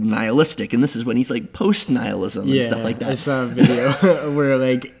like nihilistic, and this is when he's like post-nihilism and stuff like that. I saw a video where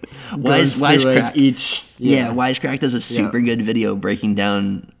like Wisecrack, like each Wisecrack does a super good video breaking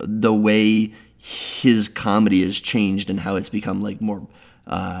down the way his comedy has changed and how it's become like more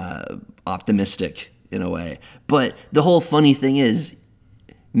optimistic in a way. But the whole funny thing is,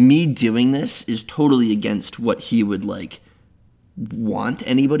 me doing this is totally against what he would like want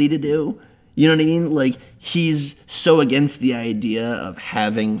anybody to do. You know what I mean? Like, he's so against the idea of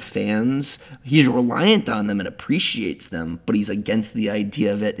having fans. He's reliant on them and appreciates them, but he's against the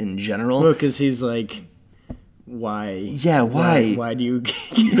idea of it in general. Well, because he's like, why? Yeah, why? Why do you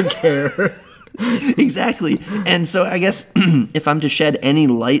care? Exactly. And so I guess if I'm to shed any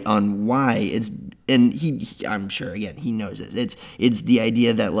light on why, it's, and he I'm sure, again, he knows it. It's the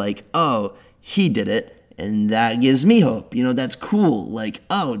idea that, like, oh, he did it, and that gives me hope. You know, that's cool. Like,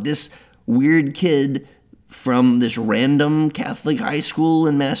 oh, this weird kid from this random Catholic high school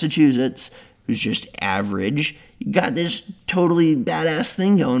in Massachusetts who's just average got this totally badass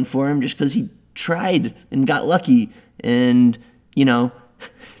thing going for him just because he tried and got lucky. And, you know,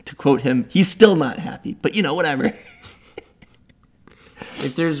 to quote him, he's still not happy, but, you know, whatever.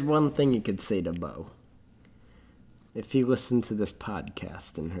 If there's one thing you could say to Bo, if he listened to this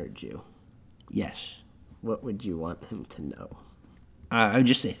podcast and heard you, Yes. what would you want him to know? I would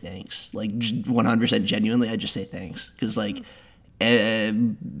just say thanks. Like, 100% genuinely, I'd just say thanks. Because, like, I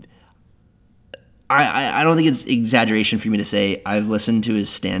don't think it's exaggeration for me to say I've listened to his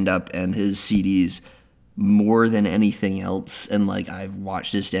stand-up and his CDs more than anything else. And, like, I've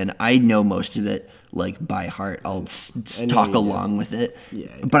watched his stand-up. I know most of it, like, by heart. I'll talk along with it. Yeah,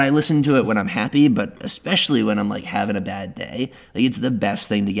 but I listen to it when I'm happy, but especially when I'm, like, having a bad day. Like, it's the best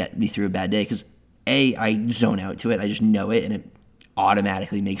thing to get me through a bad day. Because, A, I zone out to it. I just know it, and it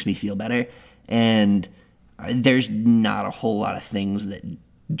automatically makes me feel better. And there's not a whole lot of things that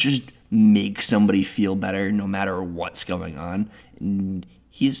just make somebody feel better no matter what's going on. And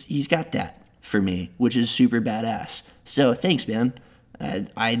he's got that for me, which is super badass. So thanks, man.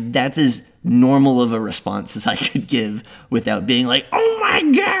 That's as normal of a response as I could give without being like, oh my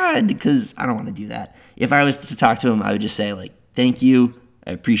God, because I don't want to do that. If I was to talk to him, I would just say, like, thank you.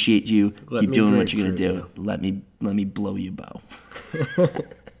 I appreciate you. Keep doing what you're going to do. Let me blow you, Bo.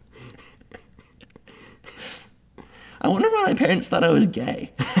 I wonder why my parents thought I was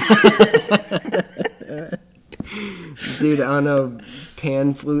gay. Dude, I don't know,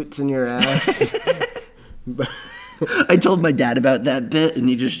 pan flutes in your ass. I told my dad about that bit, and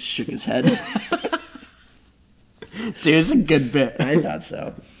he just shook his head. Dude, it's a good bit. I thought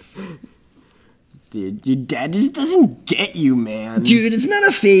so. Dude, your dad just doesn't get you, man. Dude, it's not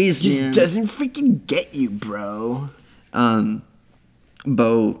a phase, Just man. doesn't freaking get you, bro.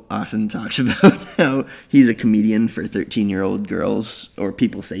 Bo often talks about how he's a comedian for 13-year-old girls, or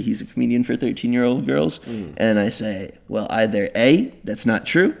people say he's a comedian for 13-year-old girls. And I say, well, either A, that's not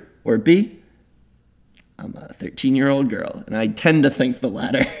true, or B, I'm a 13-year-old girl. And I tend to think the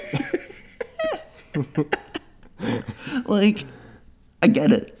latter. Like, I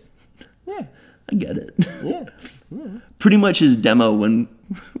get it. Yeah. I get it. Yeah. Pretty much his demo when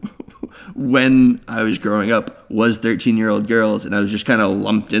I was growing up was 13-year-old girls, and I was just kind of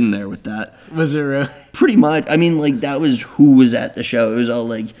lumped in there with that. Was it really? Pretty much. I mean, like, that was who was at the show. It was all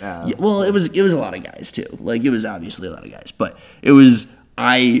like, Oh. yeah, well, it was a lot of guys too. Like, it was obviously a lot of guys, but it was,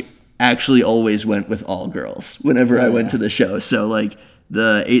 I actually always went with all girls whenever I went to the show. So, like,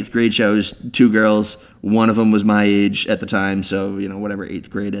 the 8th grade show was 2 girls. One of them was my age at the time, so, you know, whatever 8th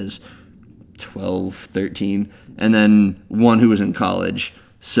grade is, 12, 13. And then one who was in college.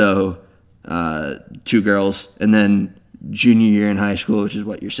 So, 2 girls. And then junior year in high school, which is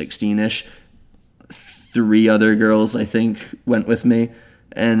what, you're 16-ish, 3 other girls, I think, went with me.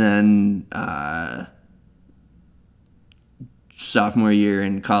 And then sophomore year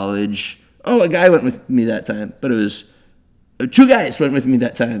in college, a guy went with me that time. But it was 2 guys went with me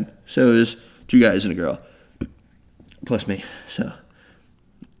that time. So it was 2 guys and a girl, plus me. So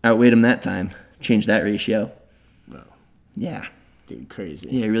outweighed him that time. Changed that ratio. Wow. Yeah. Dude, crazy.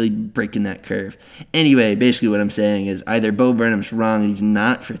 Yeah, really breaking that curve. Anyway, basically what I'm saying is either Bo Burnham's wrong and he's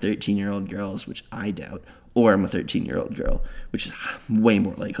not for 13-year-old girls, which I doubt, or I'm a 13-year-old girl, which is way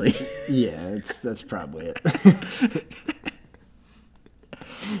more likely. Yeah, that's probably it.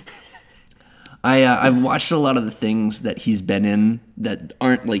 I've watched a lot of the things that he's been in that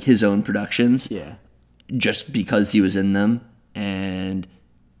aren't like his own productions. Yeah. Just because he was in them. And,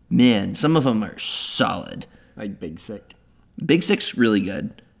 man, some of them are solid. Like Big Sick. Big Sick's really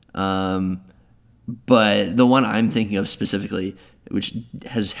good. But the one I'm thinking of specifically, which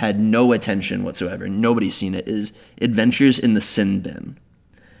has had no attention whatsoever, nobody's seen it, is Adventures in the Sin Bin.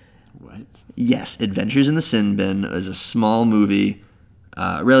 What? Yes, Adventures in the Sin Bin is a small movie,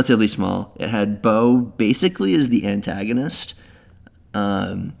 relatively small. It had Bo basically as the antagonist.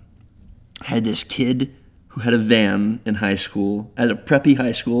 Had this kid who had a van in high school, at a preppy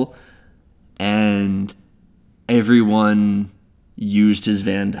high school, and everyone used his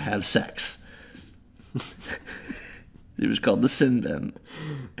van to have sex. It was called the Sin Bin,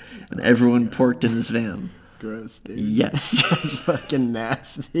 and everyone porked in his van. Gross, dude. Yes. That's fucking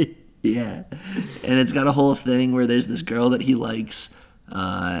nasty. Yeah. And it's got a whole thing where there's this girl that he likes,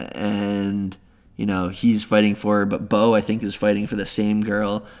 and, you know, he's fighting for her, but Bo, I think, is fighting for the same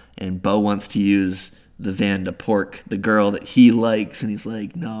girl, and Bo wants to use the van to pork the girl that he likes, and he's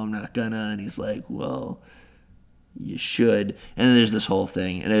like, no, I'm not gonna, and he's like, well, you should. And then there's this whole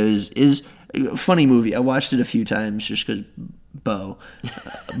thing, and it is a funny movie. I watched it a few times just because Bo,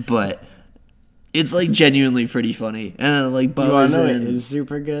 but it's like genuinely pretty funny. And then like Bo is it in is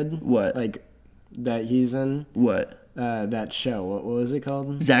super good. What? Like that he's in what? that show. What was it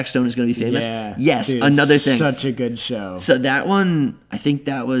called? Zach Stone is going to be famous. Yeah. Yes, Dude, another thing. Such a good show. So that one, I think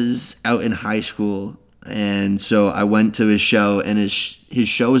that was out in high school, and so I went to his show, and his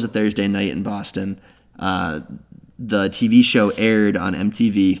show was a Thursday night in Boston. The TV show aired on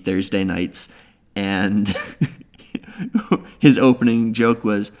MTV Thursday nights, and his opening joke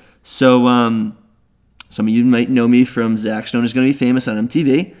was, so some of you might know me from Zach Stone is going to be famous on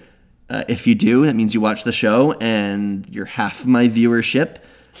MTV. If you do, that means you watch the show, and you're half of my viewership,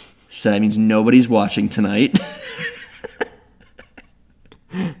 so that means nobody's watching tonight.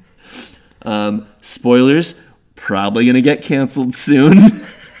 Spoilers, probably going to get canceled soon.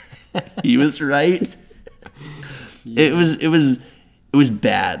 He was right. It was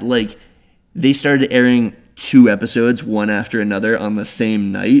bad. Like, they started airing 2 episodes, one after another, on the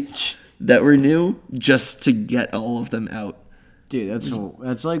same night that were new, just to get all of them out. Dude,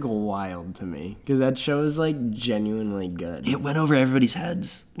 that's like wild to me, because that show is like genuinely good. It went over everybody's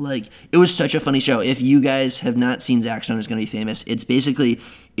heads. Like, it was such a funny show. If you guys have not seen Zach Stone is Going to Be Famous,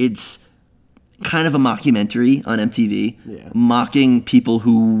 it's kind of a mockumentary on MTV, mocking people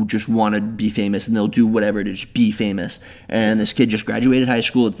who just want to be famous, and they'll do whatever to just be famous. And this kid just graduated high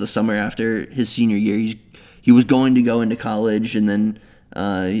school. It's the summer after his senior year. He was going to go into college, and then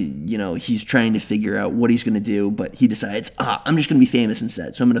he's trying to figure out what he's going to do, but he decides, I'm just going to be famous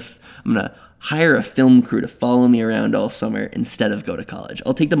instead. So I'm going to hire a film crew to follow me around all summer instead of go to college.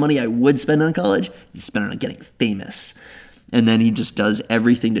 I'll take the money I would spend on college and spend it on getting famous. And then he just does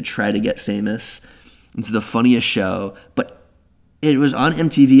everything to try to get famous. It's the funniest show. But it was on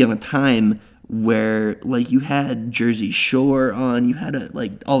MTV on a time where, like, you had Jersey Shore on, you had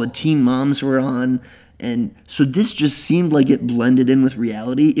all the Teen Moms were on, and so this just seemed like it blended in with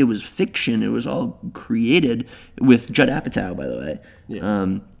reality. It was fiction. It was all created with Judd Apatow, by the way.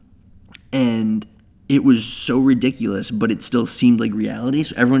 Yeah. And it was so ridiculous, but it still seemed like reality.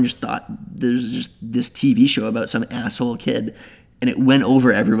 So everyone just thought there's just this TV show about some asshole kid, and it went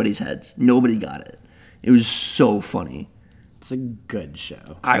over everybody's heads. Nobody got it. It was so funny. It's a good show.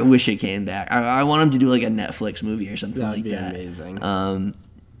 I wish it came back. I want him to do like a Netflix movie or something That'd like be that. amazing.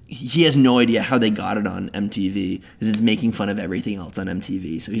 He has no idea how they got it on MTV, because it's making fun of everything else on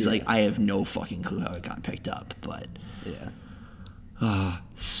MTV. So he's like, I have no fucking clue how it got picked up, but Yeah.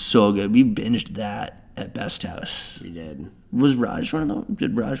 so good. We binged that at Best House. We did. Was Raj one of them?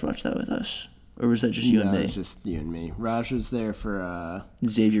 Did Raj watch that with us? Or was that just you and me? It was just you and me. Raj was there for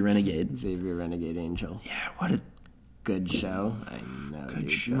Xavier Renegade. Xavier Renegade Angel. Yeah, what a Good show. I know, good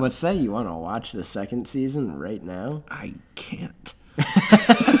dude. show. What's that? You want to watch the second season right now? I can't.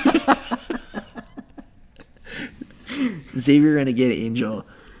 Xavier Renegade Angel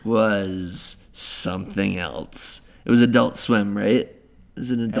was something else. It was Adult Swim, right? It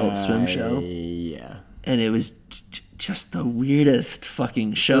was an Adult Swim show. Yeah. And it was just the weirdest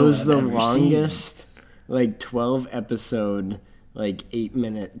fucking show. It was I've the ever longest, 12 episode,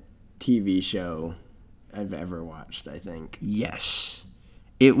 8-minute TV show I've ever watched, I think. Yes.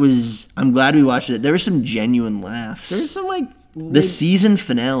 It was. I'm glad we watched it. There were some genuine laughs. There's some, The season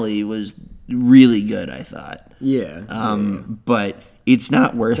finale was really good, I thought. Yeah. But it's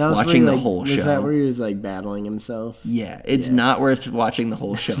not worth watching the whole show. Was that where he was, battling himself? Yeah, it's not worth watching the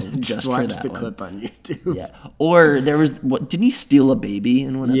whole show just for watch that the one. clip on YouTube. Yeah. Or there was, didn't he steal a baby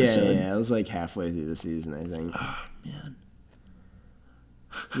in one episode? Yeah, it was, halfway through the season, I think. Oh, man.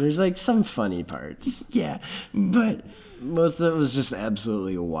 There's, some funny parts. Yeah, but Most of it was just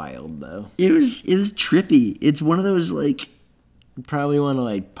absolutely wild, though. it was trippy. It's one of those, You probably want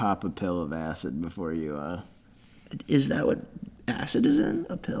to, pop a pill of acid before you, is that what acid is in?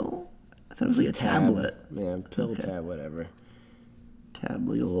 A pill? I thought it was a tablet. Yeah, pill, tab, whatever.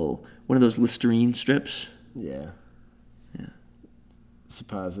 Tablet, little, one of those Listerine strips. Yeah. Yeah.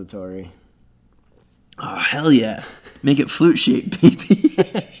 Suppository. Oh, hell yeah. Make it flute shaped, baby.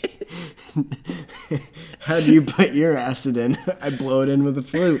 How do you put your acid in? I blow it in with a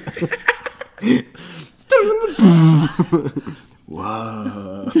flute.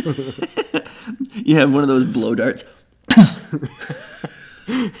 Whoa. You have one of those blow darts.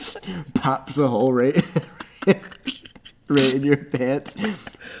 Pops a hole right in your pants.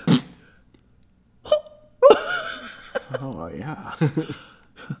 Oh, yeah.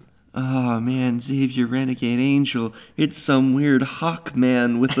 Oh, man, Xavier Renegade Angel. It's some weird hawk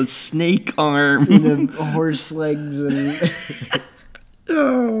man with a snake arm. The horse legs and...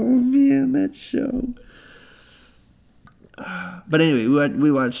 Oh, man, that show. But anyway,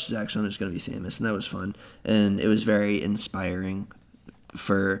 we watched Zack Snyder's Gonna Be Famous, and that was fun. And it was very inspiring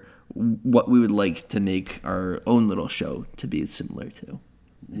for what we would like to make our own little show to be similar to.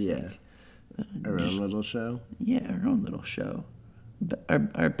 Yeah. Our own little show? Yeah, our own little show.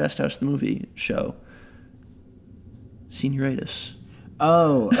 Our Best House the Movie show. Senioritis.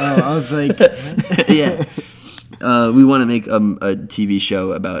 Oh, I was like... Yeah. We want to make a TV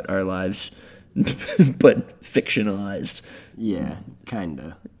show about our lives, but fictionalized. Yeah,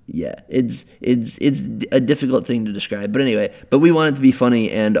 kinda. Yeah, it's a difficult thing to describe. But anyway, we want it to be funny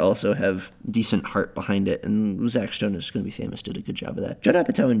and also have decent heart behind it. And Zack Snyder's Gonna Be Famous did a good job of that. Judd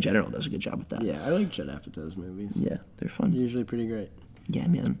Apatow in general does a good job with that. Yeah, I like Judd Apatow's movies. Yeah, they're fun. Usually pretty great. Yeah,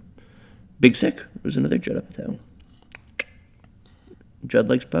 man. Big Sick was another Judd Apatow. Judd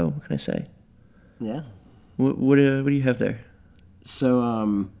likes Bo. What can I say? Yeah. What do you have there?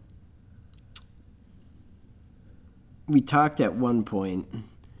 So, we talked at one point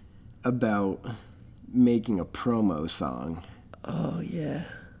about making a promo song. Oh, yeah.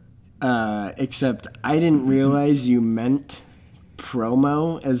 Except I didn't realize you meant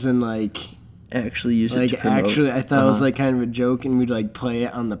promo, as in like Actually use it to promote. Actually, I thought it was like kind of a joke, and we'd like play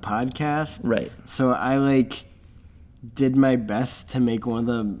it on the podcast. Right. So I like did my best to make one of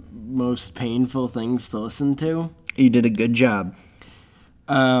the most painful things to listen to. You did a good job.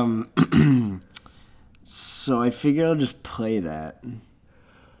 So I figured I'll just play that,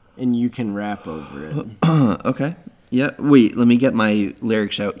 and you can rap over it. Okay. Yeah. Wait. Let me get my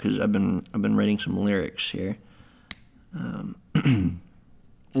lyrics out because I've been writing some lyrics here.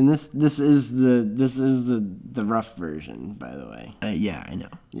 And this is the rough version, by the way. Yeah, I know.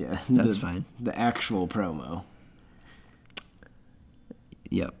 Yeah, That's fine. The actual promo.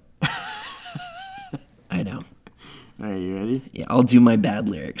 Yep. I know. All right, you ready? Yeah, I'll do my bad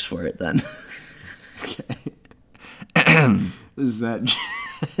lyrics for it then. Okay. Is that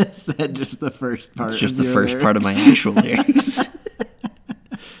just the first part? It's just of the your first lyrics? part of my actual lyrics.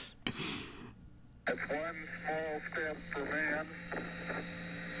 That's one small step for man,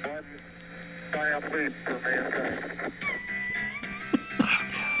 one giant leap for mankind.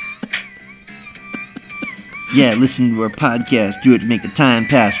 Yeah, listen to our podcast. Do it to make the time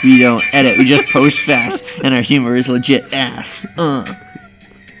pass. We don't edit. We just post fast. And our humor is legit ass. Wow.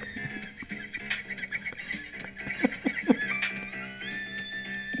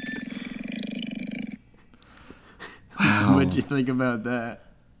 What'd you think about that?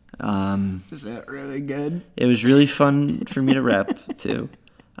 Is that really good? It was really fun for me to rap too.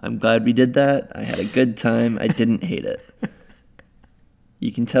 I'm glad we did that. I had a good time. I didn't hate it.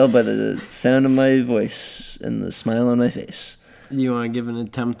 You can tell by the sound of my voice and the smile on my face. You want to give an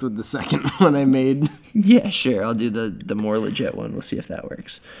attempt with the second one I made? Yeah, sure. I'll do the more legit one. We'll see if that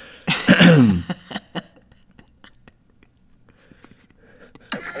works.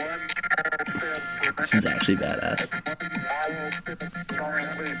 This is actually badass.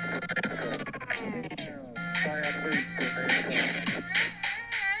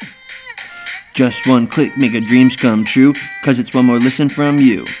 Just one click, make your dreams come true, cause it's one more listen from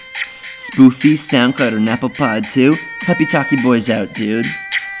you. Spoofy, SoundCloud, or Apple Pod too. Help you talkie boys out, dude.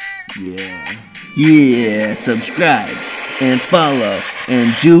 Yeah. Yeah, subscribe and follow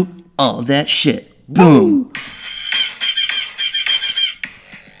and do all that shit. Boom.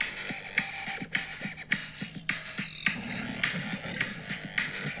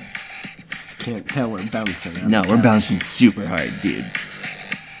 Can't tell we're bouncing. No, we're bouncing super hard, dude.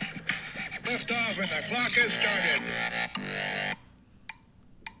 Lift off and the clock has started.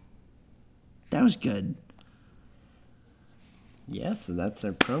 That was good. Yeah, so that's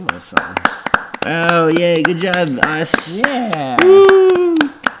our promo song. Oh, yeah, good job, us. Yeah.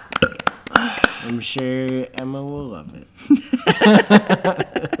 I'm sure Emma will love it.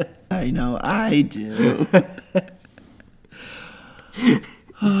 I know, I do.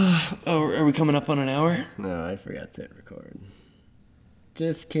 Oh, are we coming up on an hour? No, I forgot to hit record.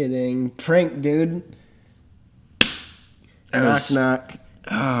 Just kidding. Prank, dude. Knock, knock.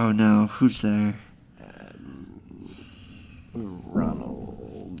 Oh, no. Who's there?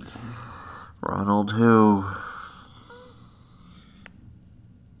 Ronald. Ronald who?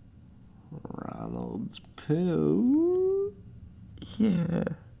 Child's poo. Yeah.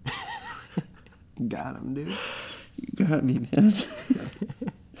 Got him, dude. You got me, man.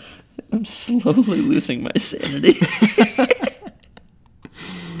 I'm slowly losing my sanity.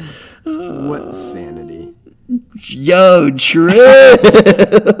 What sanity? Yo, True!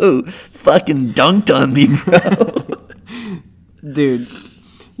 Fucking dunked on me, bro. Dude,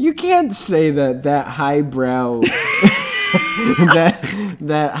 you can't say that highbrow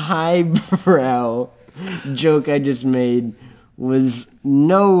that highbrow joke I just made was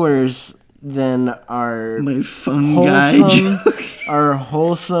no worse than our My fun guy joke. our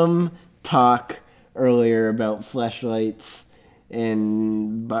wholesome talk earlier about fleshlights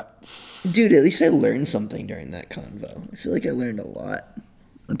and butts. Dude, at least I learned something during that convo. I feel like I learned a lot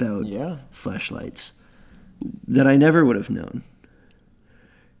about Yeah. fleshlights that I never would have known.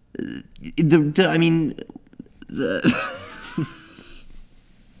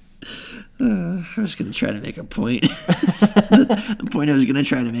 I was going to try to make a point. The point I was going to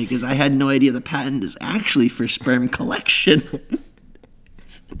try to make is I had no idea the patent is actually for sperm collection.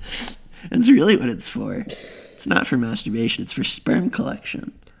 That's really what it's for. It's not for masturbation. It's for sperm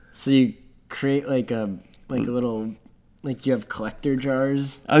collection. So you create like a little, like you have collector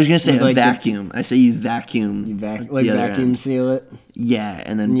jars. I was going to say With, a like, the- vacuum. I say you vacuum. You the vacuum other seal it. Yeah,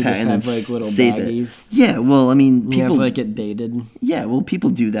 and then You just and then have, like, little save baggies. it. Yeah, well, I mean, You have people. to like it dated. Yeah, well, people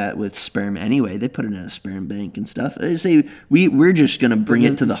do that with sperm anyway. They put it in a sperm bank and stuff. I say we're just gonna bring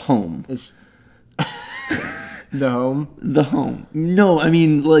it to the home. It's the home. The home. No, I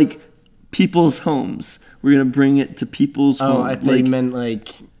mean like people's homes. We're gonna bring it to people's Oh, home. I thought you meant like.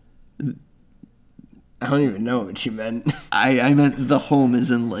 I don't even know what you meant. I meant the home as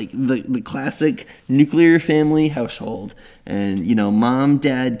in like the classic nuclear family household, and you know, mom,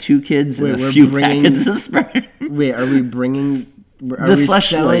 dad, 2 kids, and Wait, a we're few bringing- packets of sperm. Wait, are we bringing? Are The we fleshlight.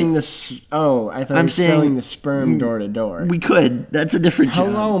 selling this? Oh, I thought I'm you were saying- selling the sperm door to door. We could. That's a different job.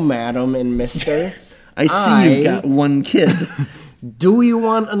 Hello, madam and mister. I see you've got 1 kid. Do you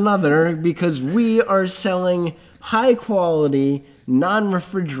want another? Because we are selling high quality, non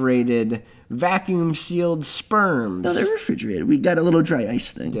refrigerated, vacuum sealed sperms. No, they're refrigerated. We got a little dry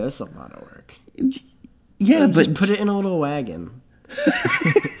ice thing. Yeah, that's a lot of work. Yeah, Just but put it in a little wagon.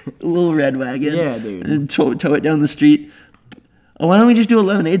 a little red wagon. Yeah, dude. And tow it down the street. Oh, why don't we just do a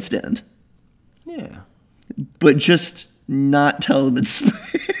lemonade stand? Yeah. But just not tell them it's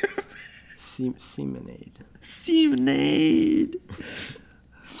sperm. Semenade. Semenade.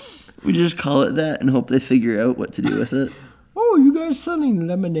 We just call it that and hope they figure out what to do with it. Oh, you guys selling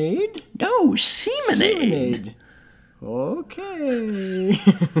lemonade? No, semenade. Okay.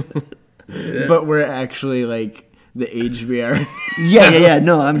 But we're actually like the age we are. Yeah.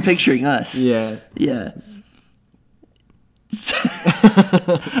 No, I'm picturing us. Yeah. Yeah.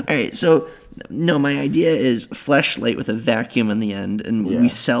 All right, so no, my idea is fleshlight with a vacuum in the end, and Yeah. we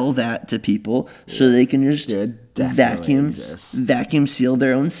sell that to people so they can just Dude, definitely exists. vacuum seal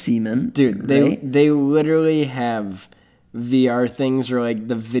their own semen. Dude, they literally have VR things or like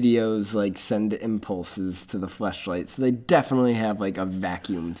the videos like send impulses to the fleshlight. So they definitely have like a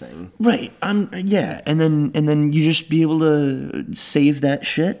vacuum thing. Right. Yeah, and then you just be able to save that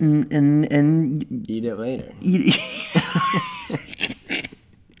shit and Eat it later. eat.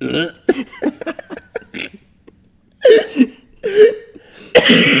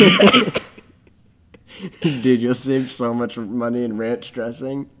 Dude, you'll save so much money in ranch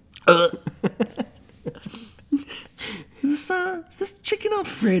dressing. Is this chicken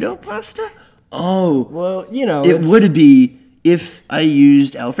Alfredo pasta? Oh, Well, you know, it would be if I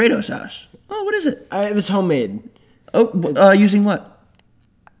used Alfredo sauce. Oh, what is it? It was homemade. Oh, using what?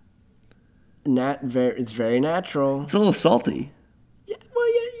 It's very natural. It's a little salty. Yeah, well,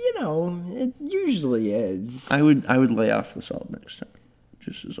 you know, it usually is. I would lay off the salt next time.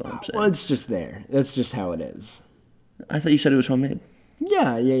 Just as all I'm saying. Well, it's just there. That's just how it is. I thought you said it was homemade.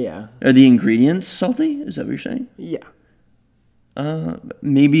 Yeah. Are the ingredients salty? Is that what you're saying? Yeah.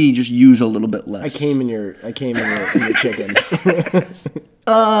 Maybe just use a little bit I less. came in your chicken.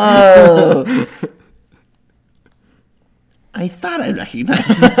 Oh! I thought I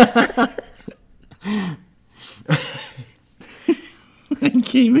recognized that. I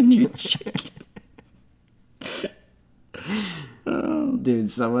came in your chicken.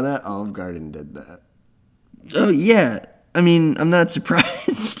 Dude, someone at Olive Garden did that. Oh, yeah. I mean, I'm not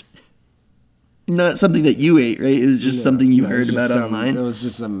surprised. Not something that you ate, right? It was just something you No, it heard was just about online. It was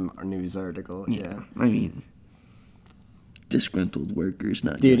just some news article. Yeah. I mean, disgruntled workers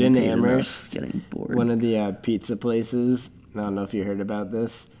not Dude, getting in paid Amherst, enough, getting bored. One of the pizza places. I don't know if you heard about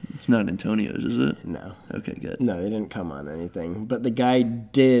this. It's not Antonio's, is it? No. Okay, good. No, they didn't come on anything. But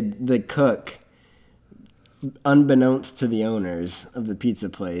the cook unbeknownst to the owners of the pizza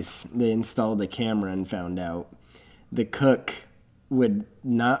place, they installed a camera and found out the cook would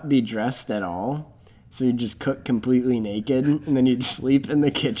not be dressed at all. So you'd just cook completely naked, and then you'd sleep in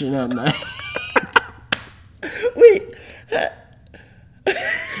the kitchen at night. Wait.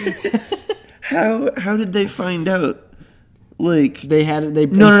 How did they find out? Like They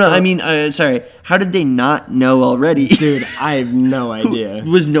no. I mean, sorry. How did they not know already? dude, I have no idea.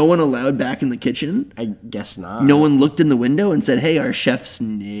 Was no one allowed back in the kitchen? I guess not. No one looked in the window and said, "Hey, our chef's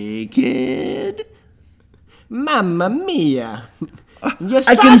naked." Mamma mia! Your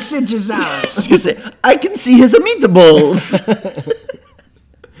I can sausage is I out. was gonna say, I can see his meatballs.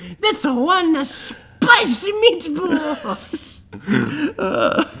 That's one spicy meatball.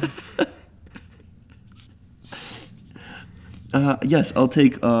 Yes, I'll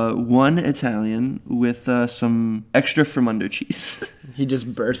take one Italian with some extra Fromunder cheese. He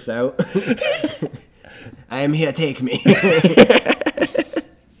just bursts out. I am here, take me.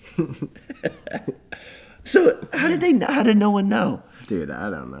 So how did no one know? Dude, I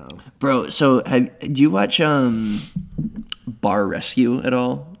don't know. Bro, so do you watch Bar Rescue at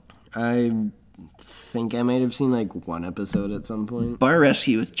all? I think I might have seen like one episode at some point. Bar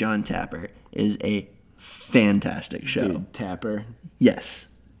Rescue with John Tapper is a fantastic show. Dude, Tapper. Yes.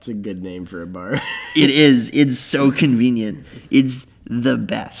 It's a good name for a bar. It is. It's so convenient. It's the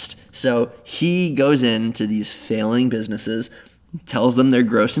best. So he goes into these failing businesses, tells them they're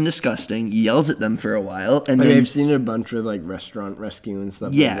gross and disgusting, yells at them for a while, and then I've seen it a bunch with like restaurant rescue and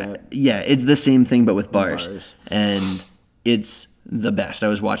stuff yeah, like that. yeah, it's the same thing but with bars. Bars. And it's the best. I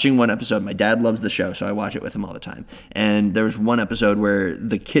was watching one episode. My dad loves the show, so I watch it with him all the time. And there was one episode where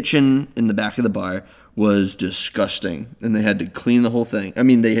the kitchen in the back of the bar was disgusting, and they had to clean the whole thing. I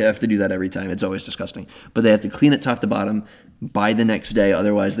mean, they have to do that every time. It's always disgusting. But they have to clean it top to bottom by the next day,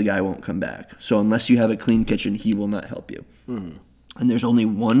 otherwise the guy won't come back. So unless you have a clean kitchen, he will not help you. And there's only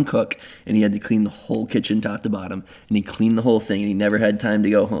one cook, and he had to clean the whole kitchen top to bottom, and he cleaned the whole thing, and he never had time to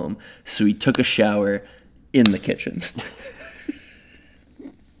go home. So he took a shower in the kitchen.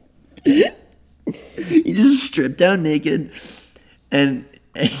 He just stripped down naked, and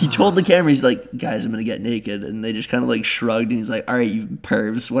he told the camera, he's like, "Guys, I'm gonna get naked," and they just kind of like shrugged, and he's like, "All right, you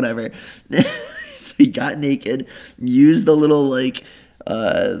pervs, whatever." So he got naked, used the little like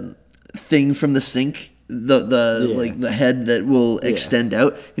thing from the sink, like the head that will extend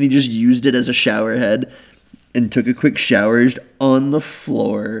out, and he just used it as a shower head, and took a quick shower just on the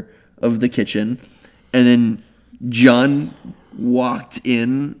floor of the kitchen, and then John walked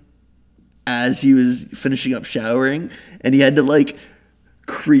in as he was finishing up showering, and he had to like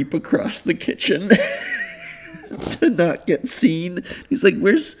creep across the kitchen to not get seen. He's like,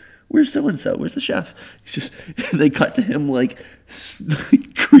 where's so-and-so? Where's the chef? He's just, they cut to him like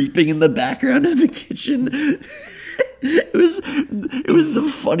creeping in the background of the kitchen. It was the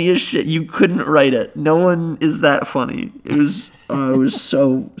funniest shit. You couldn't write it. No one is that funny. It was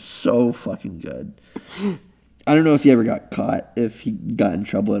so fucking good. I don't know if he ever got caught, if he got in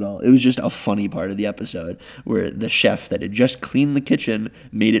trouble at all. It was just a funny part of the episode where the chef that had just cleaned the kitchen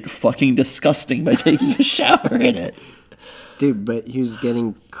made it fucking disgusting by taking a shower in it. Dude, but he was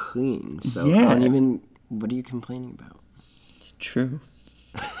getting clean, so Yeah. I don't even... What are you complaining about? It's true.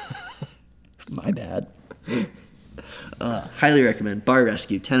 My bad. Highly recommend. Bar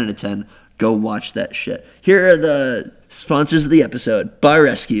Rescue, 10 out of 10. Go watch that shit. Here are the sponsors of the episode. Bar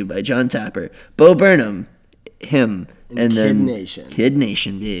Rescue by John Tapper. Bo Burnham, him. And then Kid Nation. Kid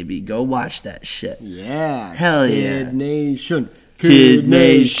Nation, baby. Go watch that shit. Yeah. Hell Kid yeah. Nation. Kid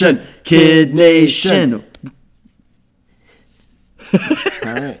Nation. Kid Nation.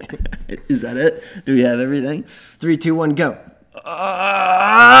 All right. Is that it? Do we have everything? 3, 2, 1, go.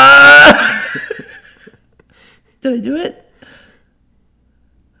 Did I do it?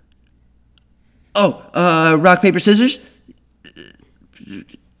 Oh, rock, paper, scissors?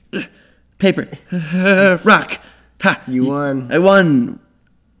 Paper. Rock. Ha. You won. I won.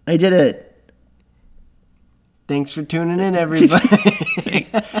 I did it. Thanks for tuning in, everybody.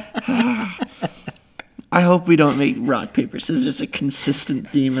 I hope we don't make rock, paper, scissors a consistent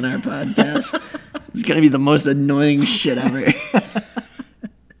theme in our podcast. It's going to be the most annoying shit ever.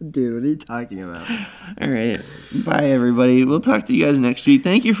 Dude, what are you talking about? All right. Bye, everybody. We'll talk to you guys next week.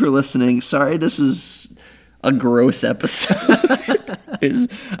 Thank you for listening. Sorry this was a gross episode.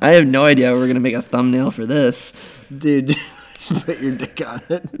 I have no idea how we're going to make a thumbnail for this. Dude, just put your dick on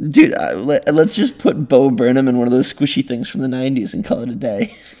it. Dude, let's just put Bo Burnham in one of those squishy things from the 90s and call it a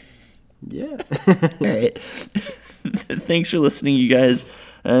day. Yeah. All right. Thanks for listening, you guys.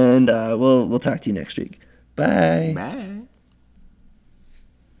 And we'll talk to you next week. Bye. Bye.